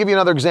what? I'll give you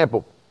another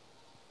example.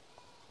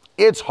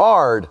 It's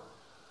hard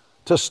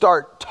to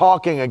start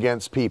talking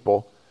against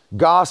people,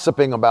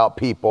 gossiping about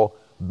people,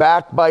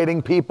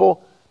 backbiting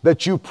people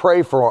that you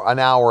pray for an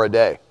hour a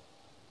day.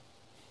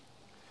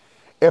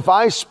 If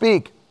I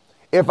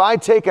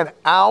take an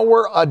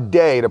hour a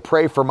day to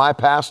pray for my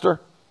pastor,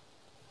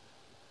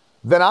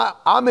 then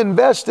I'm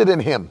invested in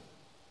him.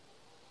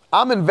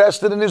 I'm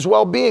invested in his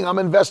well-being. I'm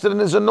invested in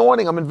his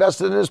anointing. I'm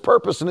invested in his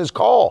purpose and his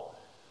call.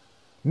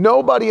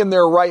 Nobody in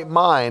their right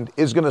mind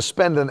is going to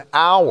spend an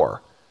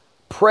hour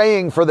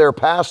praying for their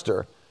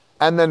pastor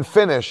and then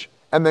finish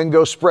and then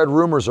go spread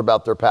rumors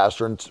about their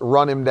pastor and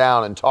run him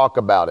down and talk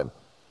about him.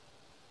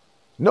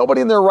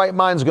 Nobody in their right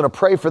mind is going to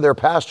pray for their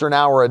pastor an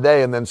hour a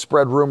day and then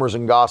spread rumors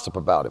and gossip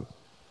about him.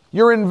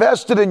 You're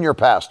invested in your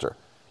pastor.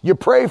 You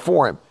pray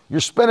for him.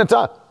 You're spending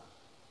time.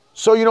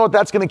 So you know what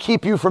that's going to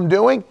keep you from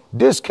doing?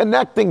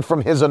 Disconnecting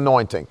from his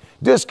anointing,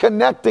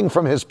 disconnecting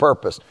from his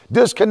purpose,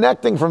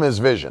 disconnecting from his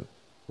vision.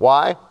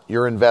 Why?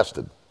 You're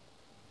invested.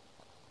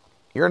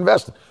 You're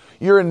invested.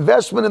 Your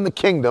investment in the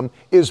kingdom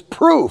is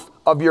proof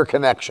of your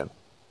connection.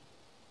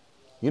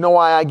 You know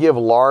why I give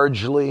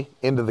largely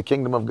into the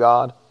kingdom of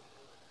God?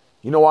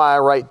 You know why I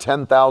write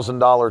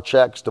 $10,000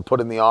 checks to put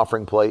in the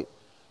offering plate,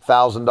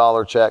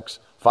 $1,000 checks,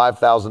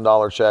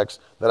 $5,000 checks,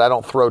 that I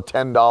don't throw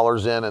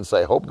 $10 in and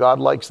say, hope God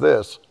likes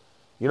this.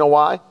 You know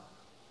why?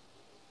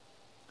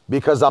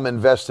 Because I'm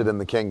invested in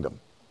the kingdom.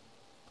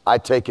 I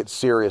take it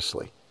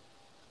seriously.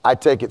 I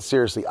take it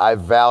seriously. I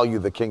value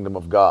the kingdom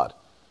of God.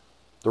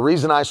 The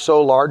reason I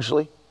sow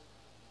largely,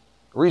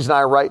 the reason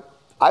I write,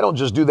 I don't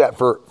just do that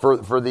for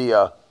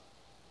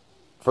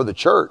the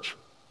church.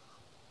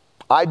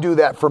 I do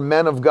that for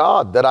men of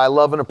God that I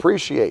love and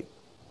appreciate.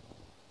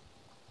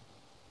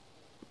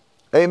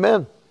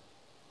 Amen.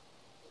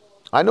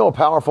 I know a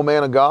powerful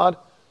man of God,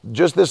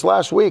 just this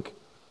last week,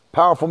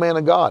 powerful man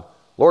of God.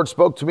 Lord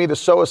spoke to me to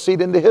sow a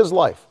seed into his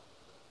life.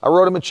 I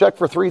wrote him a check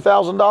for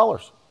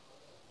 $3,000.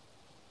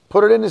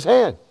 Put it in his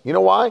hand. You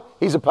know why?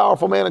 He's a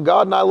powerful man of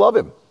God and I love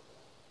him.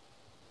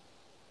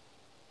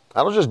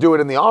 I don't just do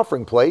it in the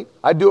offering plate.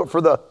 I do it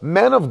for the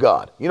men of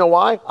God. You know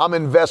why? I'm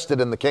invested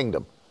in the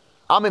kingdom.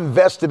 I'm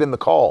invested in the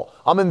call.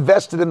 I'm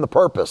invested in the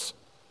purpose.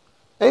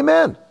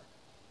 Amen.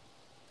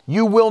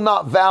 You will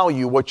not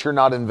value what you're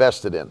not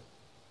invested in.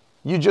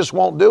 You just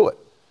won't do it.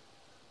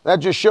 That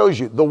just shows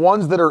you the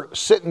ones that are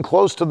sitting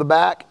close to the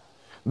back,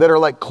 that are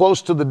like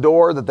close to the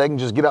door, that they can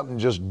just get up and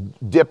just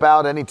dip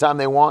out anytime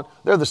they want.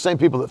 They're the same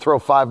people that throw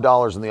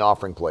 $5 in the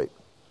offering plate.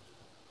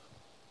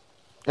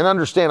 And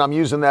understand, I'm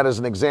using that as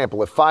an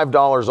example. If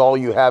 $5 all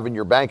you have in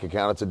your bank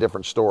account, it's a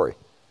different story.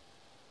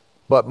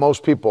 But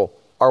most people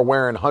are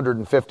wearing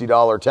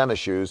 $150 tennis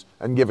shoes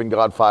and giving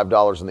God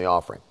 $5 in the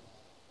offering.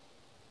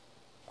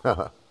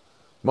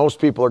 Most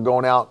people are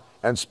going out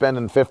and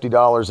spending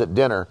 $50 at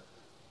dinner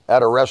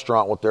at a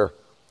restaurant with their,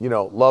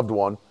 loved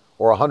one,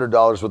 or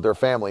 $100 with their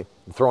family,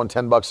 and throwing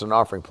 $10 in an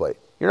offering plate.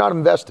 You're not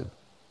invested.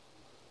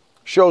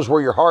 Shows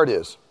where your heart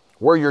is.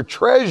 Where your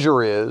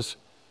treasure is,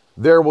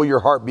 there will your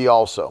heart be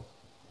also.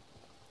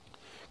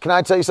 Can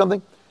I tell you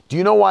something? Do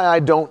you know why I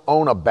don't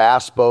own a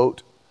bass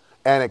boat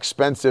and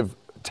expensive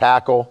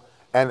tackle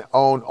and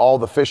own all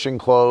the fishing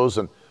clothes?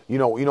 And you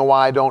know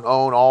why I don't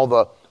own all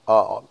the,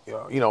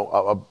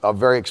 a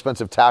very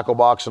expensive tackle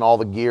box and all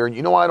the gear? And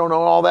you know why I don't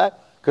own all that?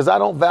 Because I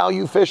don't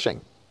value fishing.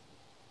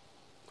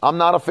 I'm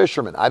not a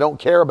fisherman. I don't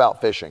care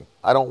about fishing.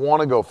 I don't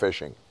want to go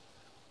fishing.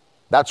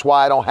 That's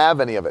why I don't have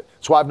any of it.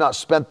 That's why I've not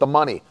spent the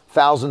money,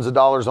 thousands of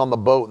dollars on the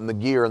boat and the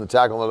gear and the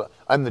tackle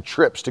and the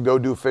trips to go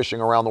do fishing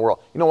around the world.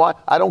 You know why?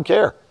 I don't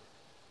care.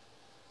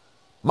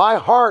 My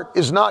heart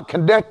is not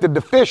connected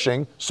to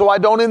fishing, so I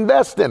don't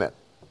invest in it.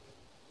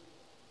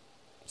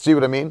 See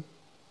what I mean?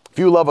 If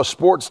you love a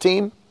sports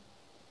team,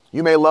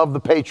 you may love the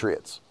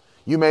Patriots.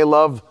 You may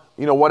love,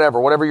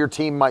 whatever your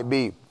team might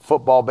be,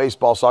 football,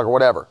 baseball, soccer,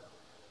 whatever.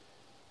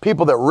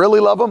 People that really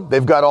love them,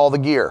 they've got all the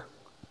gear.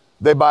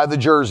 They buy the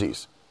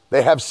jerseys.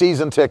 They have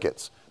season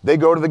tickets. They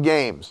go to the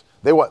games.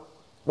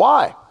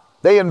 Why?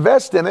 They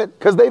invest in it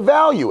because they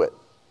value it.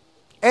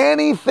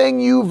 Anything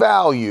you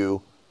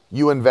value,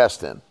 you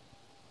invest in.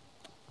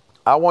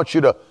 I want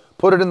you to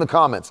put it in the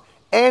comments.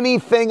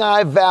 Anything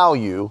I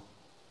value,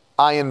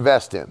 I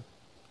invest in.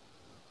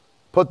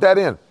 Put that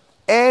in.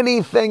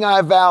 Anything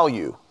I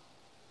value,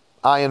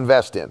 I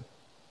invest in.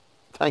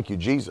 Thank you,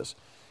 Jesus.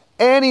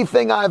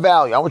 Anything I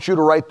value. I want you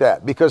to write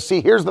that because, see,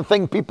 here's the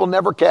thing people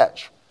never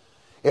catch.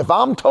 If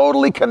I'm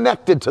totally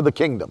connected to the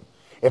kingdom,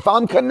 if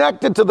I'm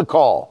connected to the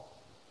call,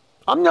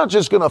 I'm not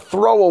just going to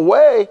throw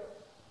away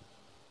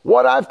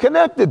what I've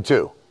connected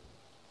to.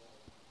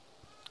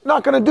 I'm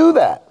not going to do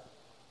that.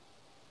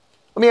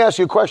 Let me ask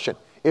you a question.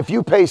 If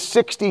you pay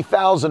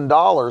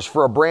 $60,000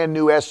 for a brand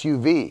new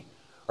SUV,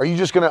 are you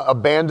just going to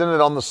abandon it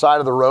on the side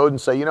of the road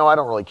and say, I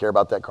don't really care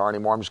about that car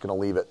anymore. I'm just going to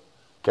leave it,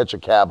 catch a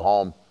cab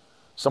home.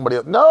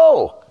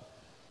 No,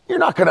 you're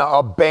not going to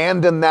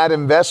abandon that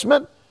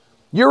investment.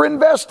 You're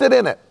invested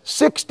in it.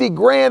 60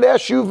 grand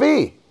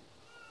SUV.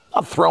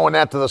 I'm throwing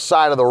that to the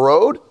side of the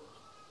road.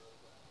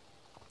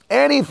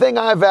 Anything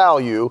I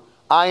value,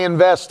 I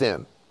invest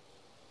in.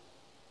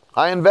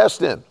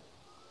 I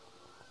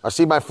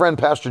see my friend,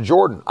 Pastor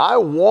Jordan. I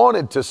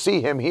wanted to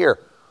see him here.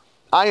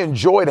 I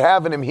enjoyed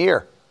having him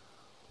here,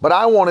 but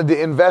I wanted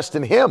to invest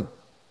in him.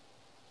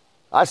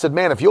 I said,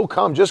 man, if you'll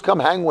come, just come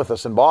hang with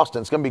us in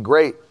Boston. It's going to be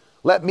great.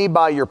 Let me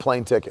buy your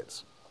plane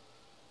tickets.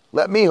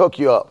 Let me hook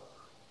you up.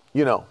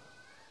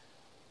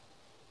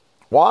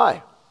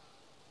 Why?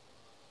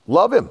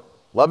 Love him.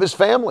 Love his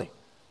family.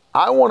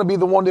 I want to be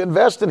the one to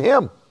invest in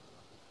him.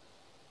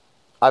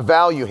 I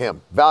value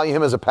him. Value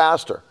him as a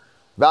pastor.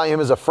 Value him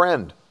as a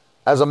friend,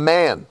 as a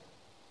man.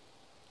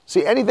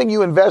 See, anything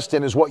you invest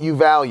in is what you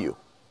value.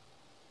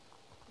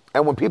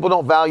 And when people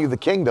don't value the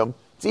kingdom,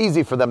 it's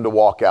easy for them to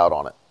walk out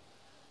on it.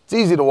 It's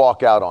easy to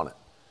walk out on it.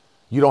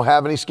 You don't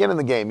have any skin in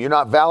the game. You're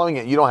not valuing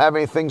it. You don't have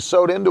anything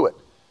sewed into it.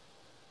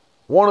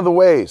 One of the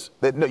ways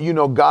that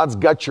God's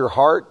got your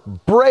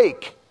heart,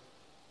 break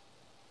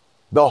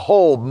the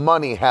hold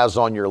money has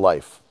on your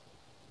life.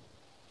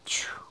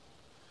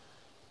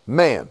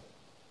 Man,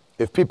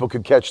 if people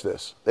could catch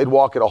this, they'd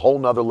walk at a whole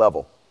nother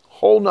level.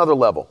 Whole nother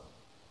level.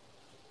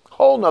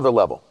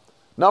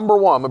 Number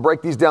one, I'm going to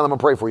break these down. I'm going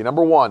to pray for you.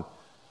 Number one,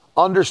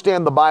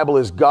 understand the Bible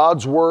is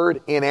God's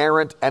word,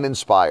 inerrant and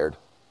inspired.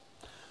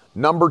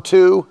 Number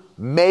two,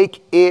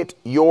 make it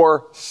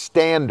your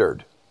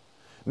standard.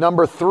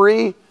 Number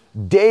three,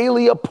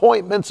 daily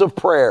appointments of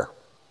prayer.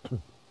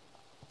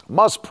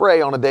 Must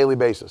pray on a daily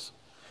basis.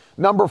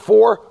 Number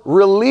 4,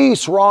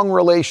 release wrong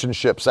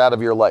relationships out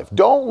of your life.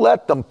 Don't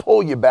let them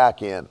pull you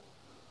back in.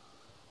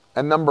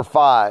 And number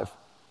 5,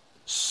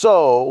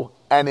 sow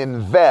and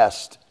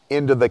invest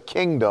into the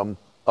kingdom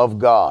of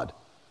God.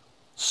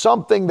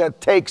 Something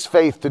that takes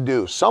faith to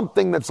do,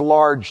 something that's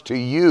large to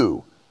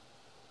you.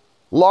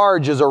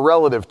 Large is a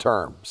relative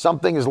term.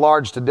 Something is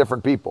large to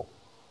different people.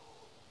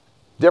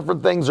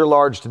 Different things are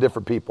large to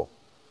different people.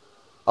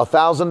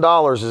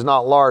 $1,000 is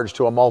not large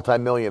to a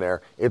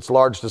multimillionaire. It's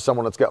large to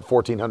someone that's got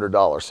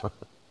 $1,400.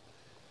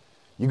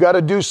 You got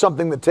to do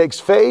something that takes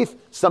faith,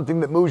 something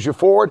that moves you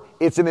forward.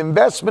 It's an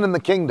investment in the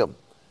kingdom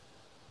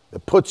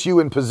that puts you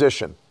in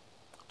position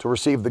to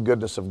receive the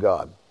goodness of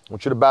God. I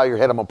want you to bow your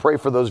head. I'm going to pray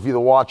for those of you that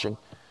are watching,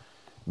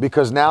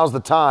 because now's the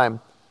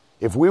time.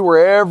 If we were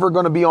ever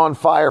going to be on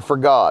fire for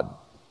God,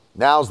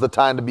 now's the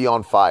time to be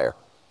on fire.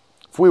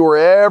 If we were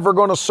ever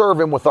going to serve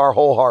Him with our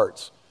whole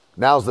hearts,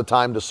 now's the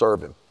time to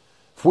serve Him.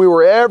 If we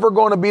were ever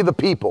going to be the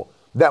people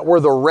that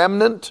were the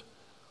remnant,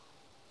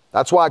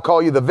 that's why I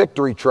call you the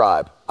victory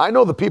tribe. I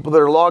know the people that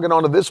are logging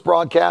onto this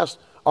broadcast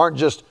aren't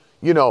just,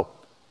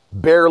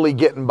 barely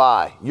getting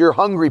by. You're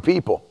hungry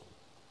people.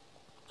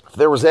 If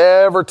there was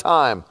ever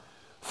time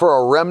for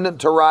a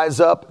remnant to rise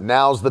up,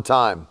 now's the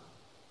time.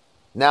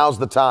 Now's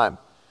the time.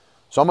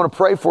 So I'm going to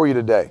pray for you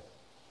today.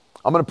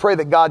 I'm going to pray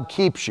that God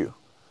keeps you.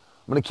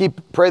 I'm going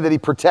to pray that He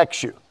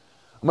protects you.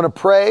 I'm going to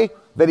pray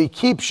that He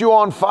keeps you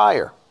on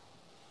fire.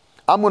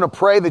 I'm going to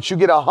pray that you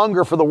get a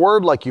hunger for the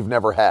Word like you've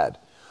never had.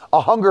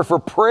 A hunger for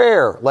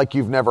prayer like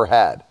you've never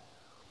had.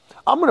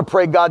 I'm going to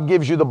pray God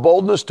gives you the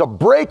boldness to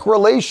break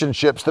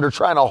relationships that are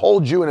trying to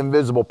hold you in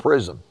invisible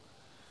prison.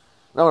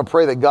 And I'm going to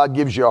pray that God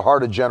gives you a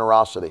heart of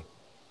generosity.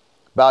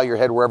 Bow your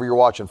head wherever you're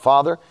watching.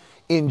 Father,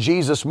 in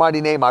Jesus'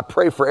 mighty name, I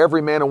pray for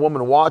every man and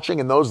woman watching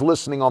and those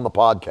listening on the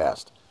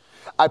podcast.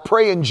 I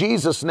pray in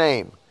Jesus'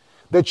 name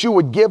that you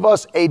would give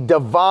us a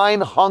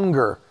divine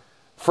hunger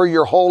for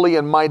your holy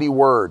and mighty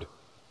word.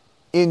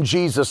 In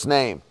Jesus'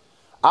 name.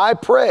 I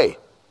pray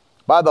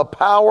by the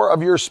power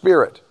of your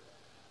Spirit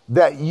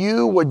that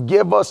you would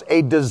give us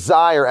a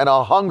desire and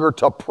a hunger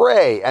to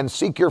pray and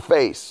seek your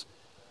face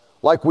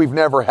like we've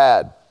never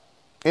had.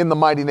 In the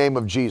mighty name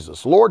of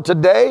Jesus. Lord,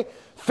 today,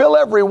 fill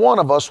every one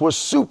of us with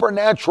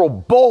supernatural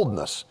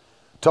boldness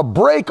to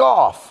break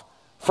off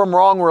from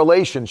wrong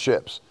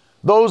relationships.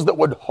 Those that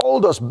would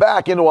hold us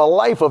back into a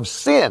life of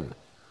sin.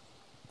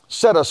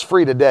 Set us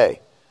free today.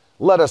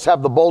 Let us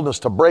have the boldness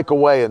to break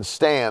away and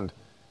stand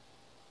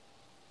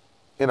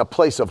in a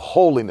place of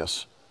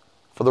holiness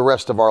for the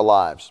rest of our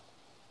lives.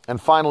 And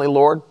finally,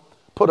 Lord,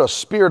 put a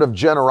spirit of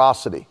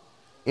generosity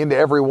into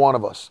every one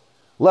of us.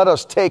 Let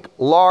us take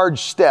large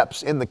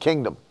steps in the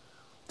kingdom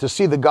to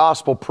see the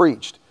gospel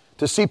preached,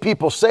 to see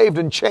people saved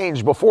and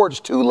changed before it's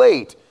too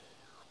late.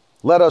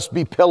 Let us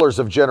be pillars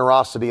of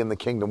generosity in the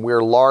kingdom.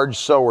 We're large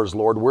sowers,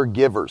 Lord. We're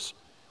givers.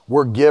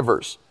 We're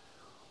givers.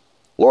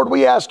 Lord,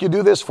 we ask you to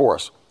do this for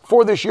us.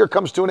 Before this year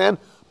comes to an end,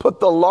 put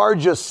the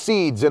largest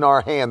seeds in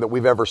our hand that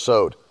we've ever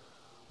sowed.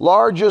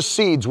 Largest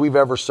seeds we've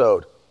ever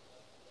sowed.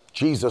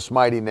 Jesus'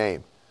 mighty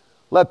name.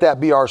 Let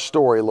that be our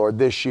story, Lord,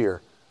 this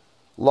year.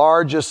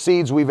 Largest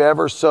seeds we've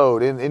ever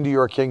sowed into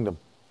your kingdom,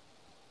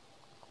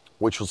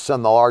 which will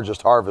send the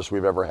largest harvest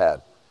we've ever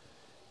had.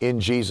 In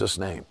Jesus'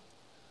 name.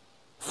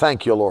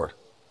 Thank you, Lord.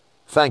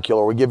 Thank you,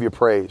 Lord. We give you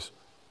praise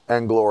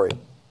and glory.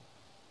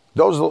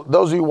 Those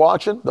of you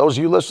watching, those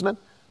of you listening,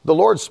 the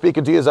Lord's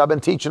speaking to you as I've been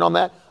teaching on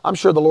that. I'm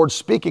sure the Lord's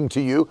speaking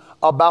to you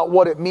about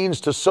what it means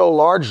to sow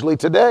largely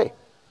today.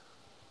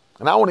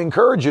 And I want to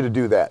encourage you to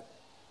do that,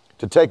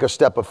 to take a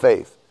step of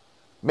faith.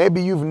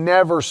 Maybe you've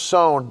never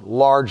sown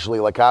largely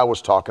like I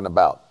was talking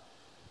about.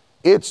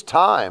 It's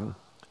time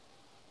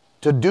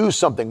to do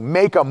something,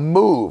 make a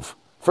move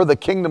for the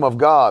kingdom of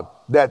God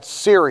that's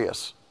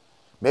serious.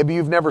 Maybe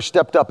you've never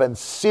stepped up and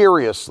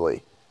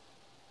seriously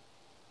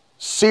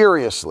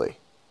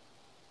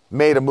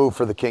made a move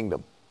for the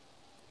kingdom.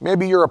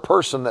 Maybe you're a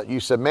person that you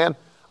said, man,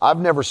 I've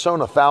never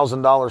sown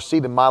 $1,000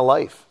 seed in my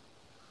life.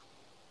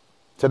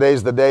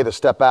 Today's the day to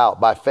step out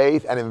by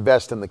faith and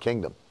invest in the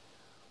kingdom.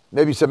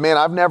 Maybe you said, man,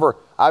 I've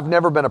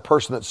never been a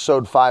person that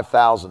sowed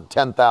 5,000,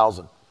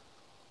 10,000.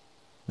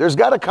 There's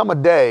got to come a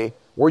day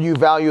where you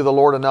value the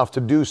Lord enough to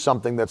do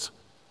something that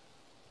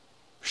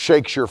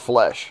shakes your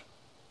flesh.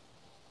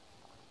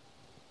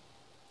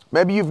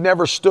 Maybe you've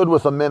never stood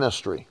with a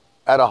ministry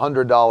at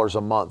 $100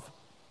 a month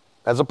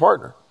as a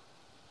partner.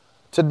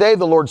 Today,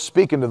 the Lord's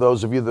speaking to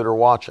those of you that are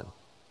watching.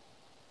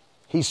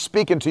 He's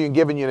speaking to you and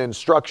giving you an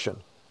instruction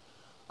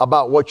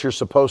about what you're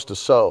supposed to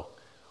sow.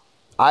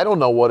 I don't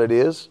know what it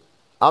is.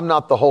 I'm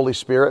not the Holy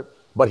Spirit,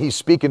 but He's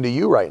speaking to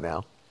you right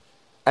now.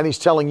 And He's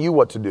telling you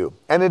what to do.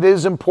 And it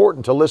is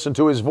important to listen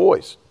to His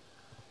voice.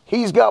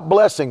 He's got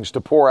blessings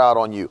to pour out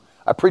on you.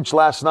 I preached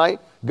last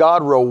night,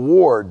 God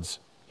rewards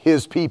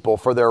His people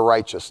for their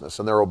righteousness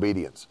and their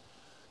obedience.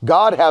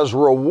 God has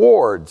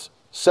rewards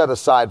set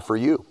aside for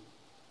you.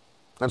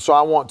 And so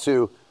I want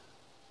to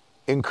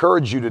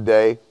encourage you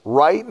today,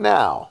 right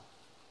now,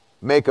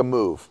 make a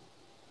move.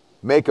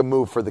 Make a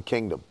move for the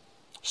kingdom.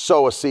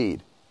 Sow a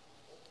seed.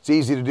 It's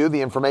easy to do.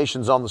 The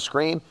information's on the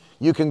screen.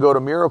 You can go to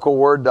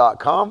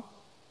miracleword.com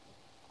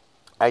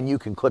and you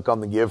can click on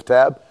the Give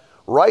tab.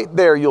 Right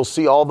there, you'll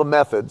see all the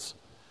methods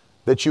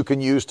that you can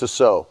use to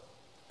sow.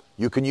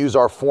 You can use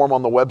our form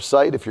on the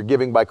website if you're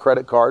giving by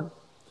credit card.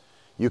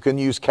 You can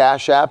use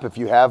Cash App if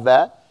you have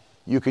that.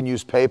 You can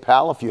use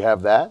PayPal if you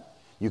have that.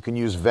 You can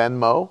use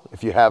Venmo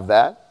if you have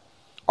that.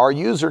 Our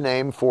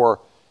username for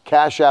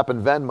Cash App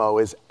and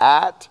Venmo is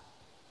at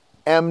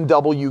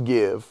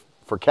MWGive.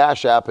 For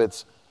Cash App,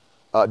 it's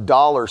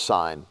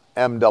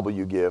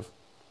 $MWGive.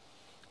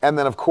 And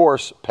then, of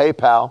course,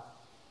 PayPal.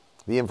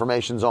 The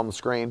information's on the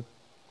screen.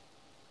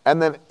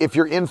 And then if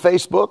you're in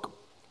Facebook,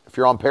 if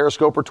you're on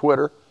Periscope or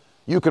Twitter,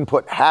 you can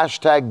put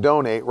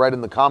 #donate right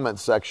in the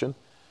comments section,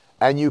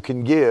 and you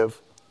can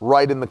give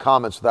right in the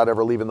comments without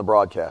ever leaving the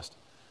broadcast.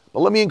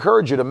 But let me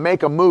encourage you to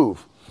make a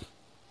move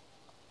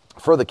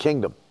for the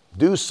kingdom.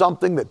 Do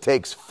something that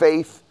takes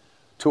faith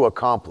to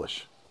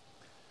accomplish.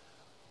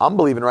 I'm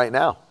believing right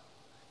now,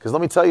 because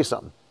let me tell you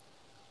something.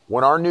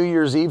 When our New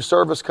Year's Eve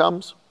service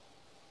comes,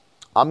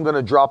 I'm going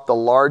to drop the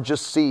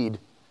largest seed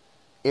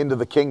into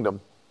the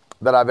kingdom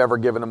that I've ever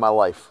given in my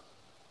life.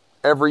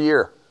 Every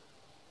year.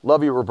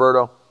 Love you,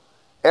 Roberto.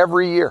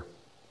 Every year,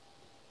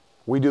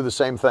 we do the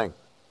same thing.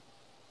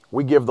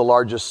 We give the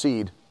largest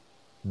seed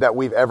that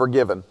we've ever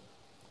given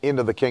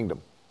into the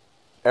kingdom.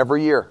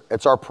 Every year.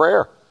 It's our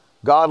prayer.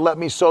 God, let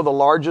me sow the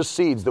largest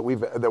seeds that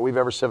we've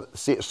ever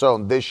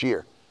sown this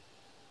year.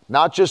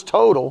 Not just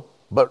total,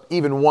 but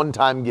even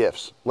one-time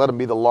gifts. Let them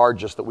be the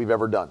largest that we've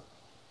ever done.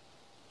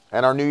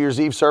 And our New Year's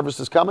Eve service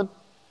is coming.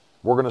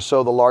 We're going to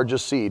sow the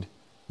largest seed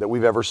that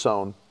we've ever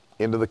sown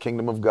into the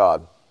kingdom of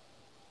God.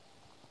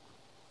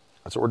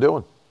 That's what we're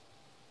doing.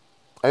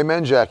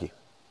 Amen, Jackie.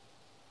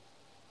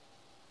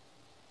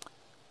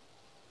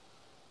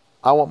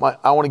 I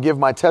want to give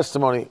my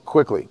testimony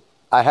quickly.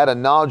 I had a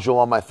nodule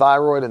on my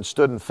thyroid and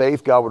stood in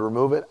faith God would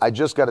remove it. I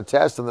just got a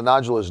test and the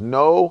nodule is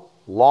no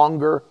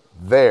longer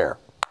there.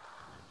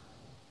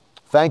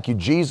 Thank you,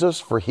 Jesus,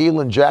 for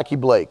healing Jackie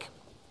Blake.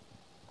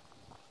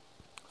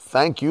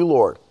 Thank you,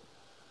 Lord.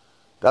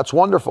 That's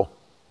wonderful.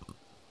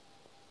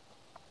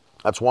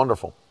 That's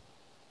wonderful.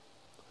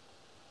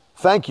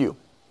 Thank you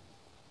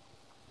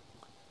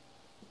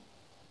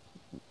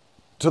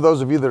to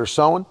those of you that are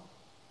sowing.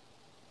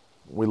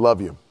 We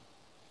love you.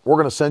 We're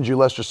going to send you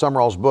Lester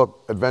Sumrall's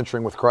book,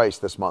 Adventuring with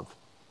Christ, this month.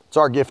 It's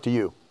our gift to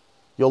you.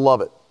 You'll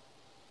love it.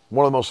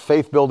 One of the most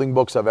faith-building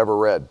books I've ever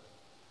read.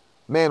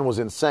 Man was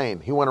insane.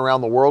 He went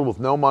around the world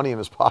with no money in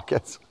his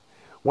pockets.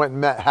 Went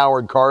and met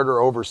Howard Carter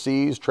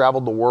overseas,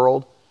 traveled the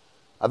world.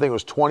 I think it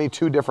was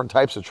 22 different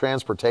types of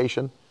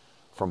transportation,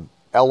 from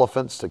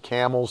elephants to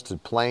camels to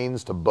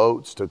planes to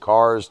boats to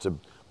cars to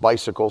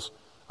bicycles.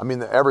 I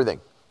mean,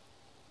 everything.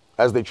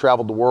 As they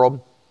traveled the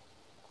world,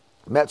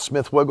 met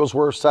Smith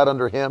Wigglesworth, sat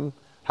under him.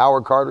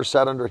 Howard Carter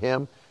sat under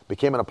him,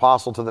 became an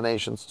apostle to the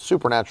nations.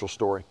 Supernatural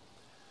story.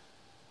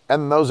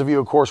 And those of you,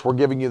 of course, we're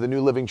giving you the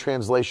New Living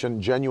Translation,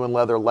 Genuine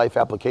Leather Life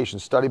Application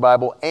Study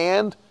Bible,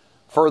 and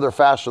Further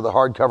Faster, the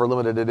hardcover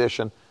limited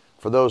edition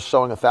for those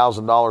sowing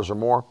 $1,000 or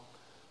more.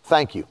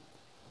 Thank you.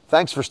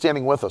 Thanks for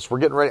standing with us. We're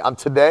getting ready.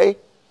 Today,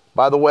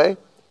 by the way,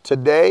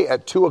 today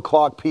at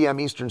 2:00 p.m.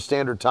 Eastern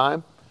Standard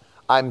Time,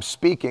 I'm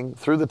speaking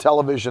through the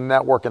television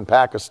network in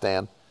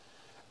Pakistan,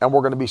 and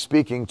we're going to be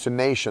speaking to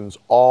nations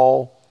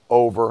all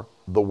over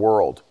the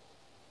world.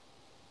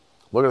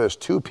 Look at this,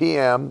 2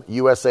 p.m.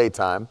 USA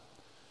time,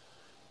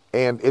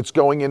 and it's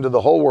going into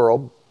the whole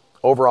world,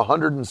 over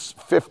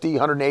 150,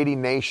 180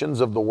 nations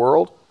of the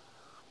world,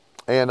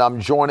 and I'm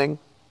joining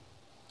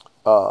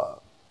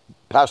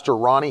Pastor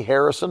Ronnie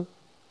Harrison,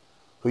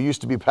 who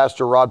used to be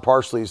Pastor Rod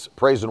Parsley's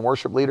praise and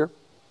worship leader,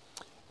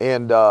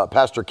 and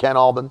Pastor Ken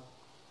Albin,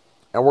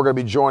 and we're going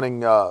to be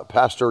joining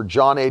Pastor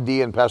John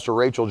A.D. and Pastor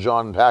Rachel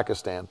John in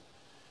Pakistan.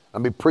 I'll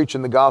be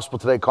preaching the gospel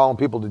today, calling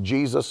people to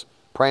Jesus,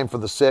 praying for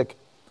the sick.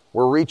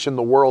 We're reaching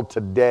the world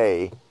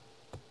today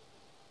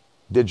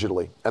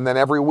digitally. And then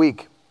every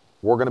week,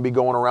 we're going to be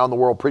going around the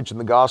world preaching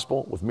the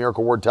gospel with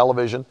Miracle Word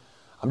Television.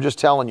 I'm just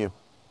telling you,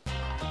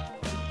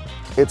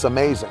 it's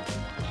amazing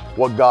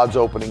what God's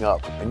opening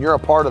up. And you're a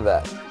part of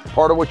that.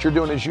 Part of what you're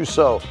doing is you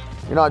sow.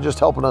 You're not just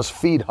helping us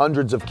feed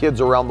hundreds of kids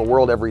around the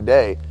world every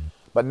day,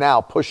 but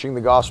now pushing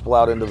the gospel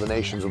out into the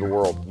nations of the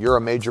world. You're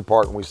a major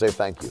part, and we say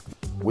thank you.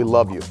 We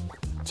love you.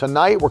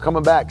 Tonight, we're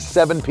coming back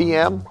 7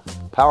 p.m.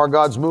 Power of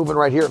God's moving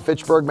right here at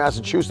Fitchburg,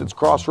 Massachusetts,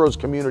 Crossroads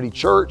Community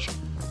Church.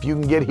 If you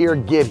can get here,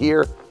 get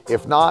here.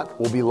 If not,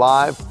 we'll be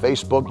live,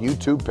 Facebook,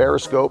 YouTube,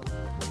 Periscope.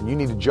 And you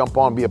need to jump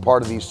on and be a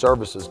part of these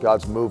services.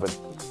 God's moving.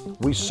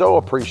 We so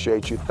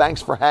appreciate you.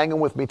 Thanks for hanging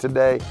with me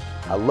today.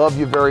 I love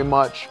you very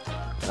much.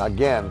 And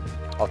again,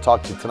 I'll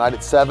talk to you tonight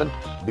at 7.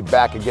 Be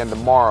back again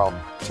tomorrow,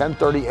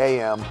 10:30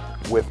 a.m.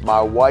 with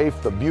my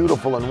wife, the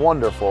beautiful and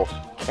wonderful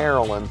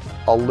Carolyn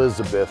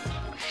Elizabeth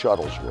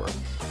Shuttlesworth.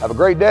 Have a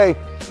great day.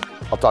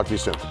 I'll talk to you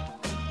soon.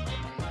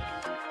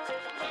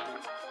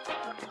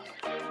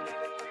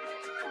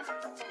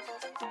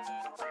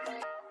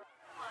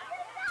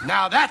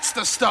 Now that's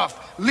the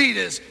stuff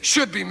leaders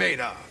should be made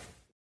of.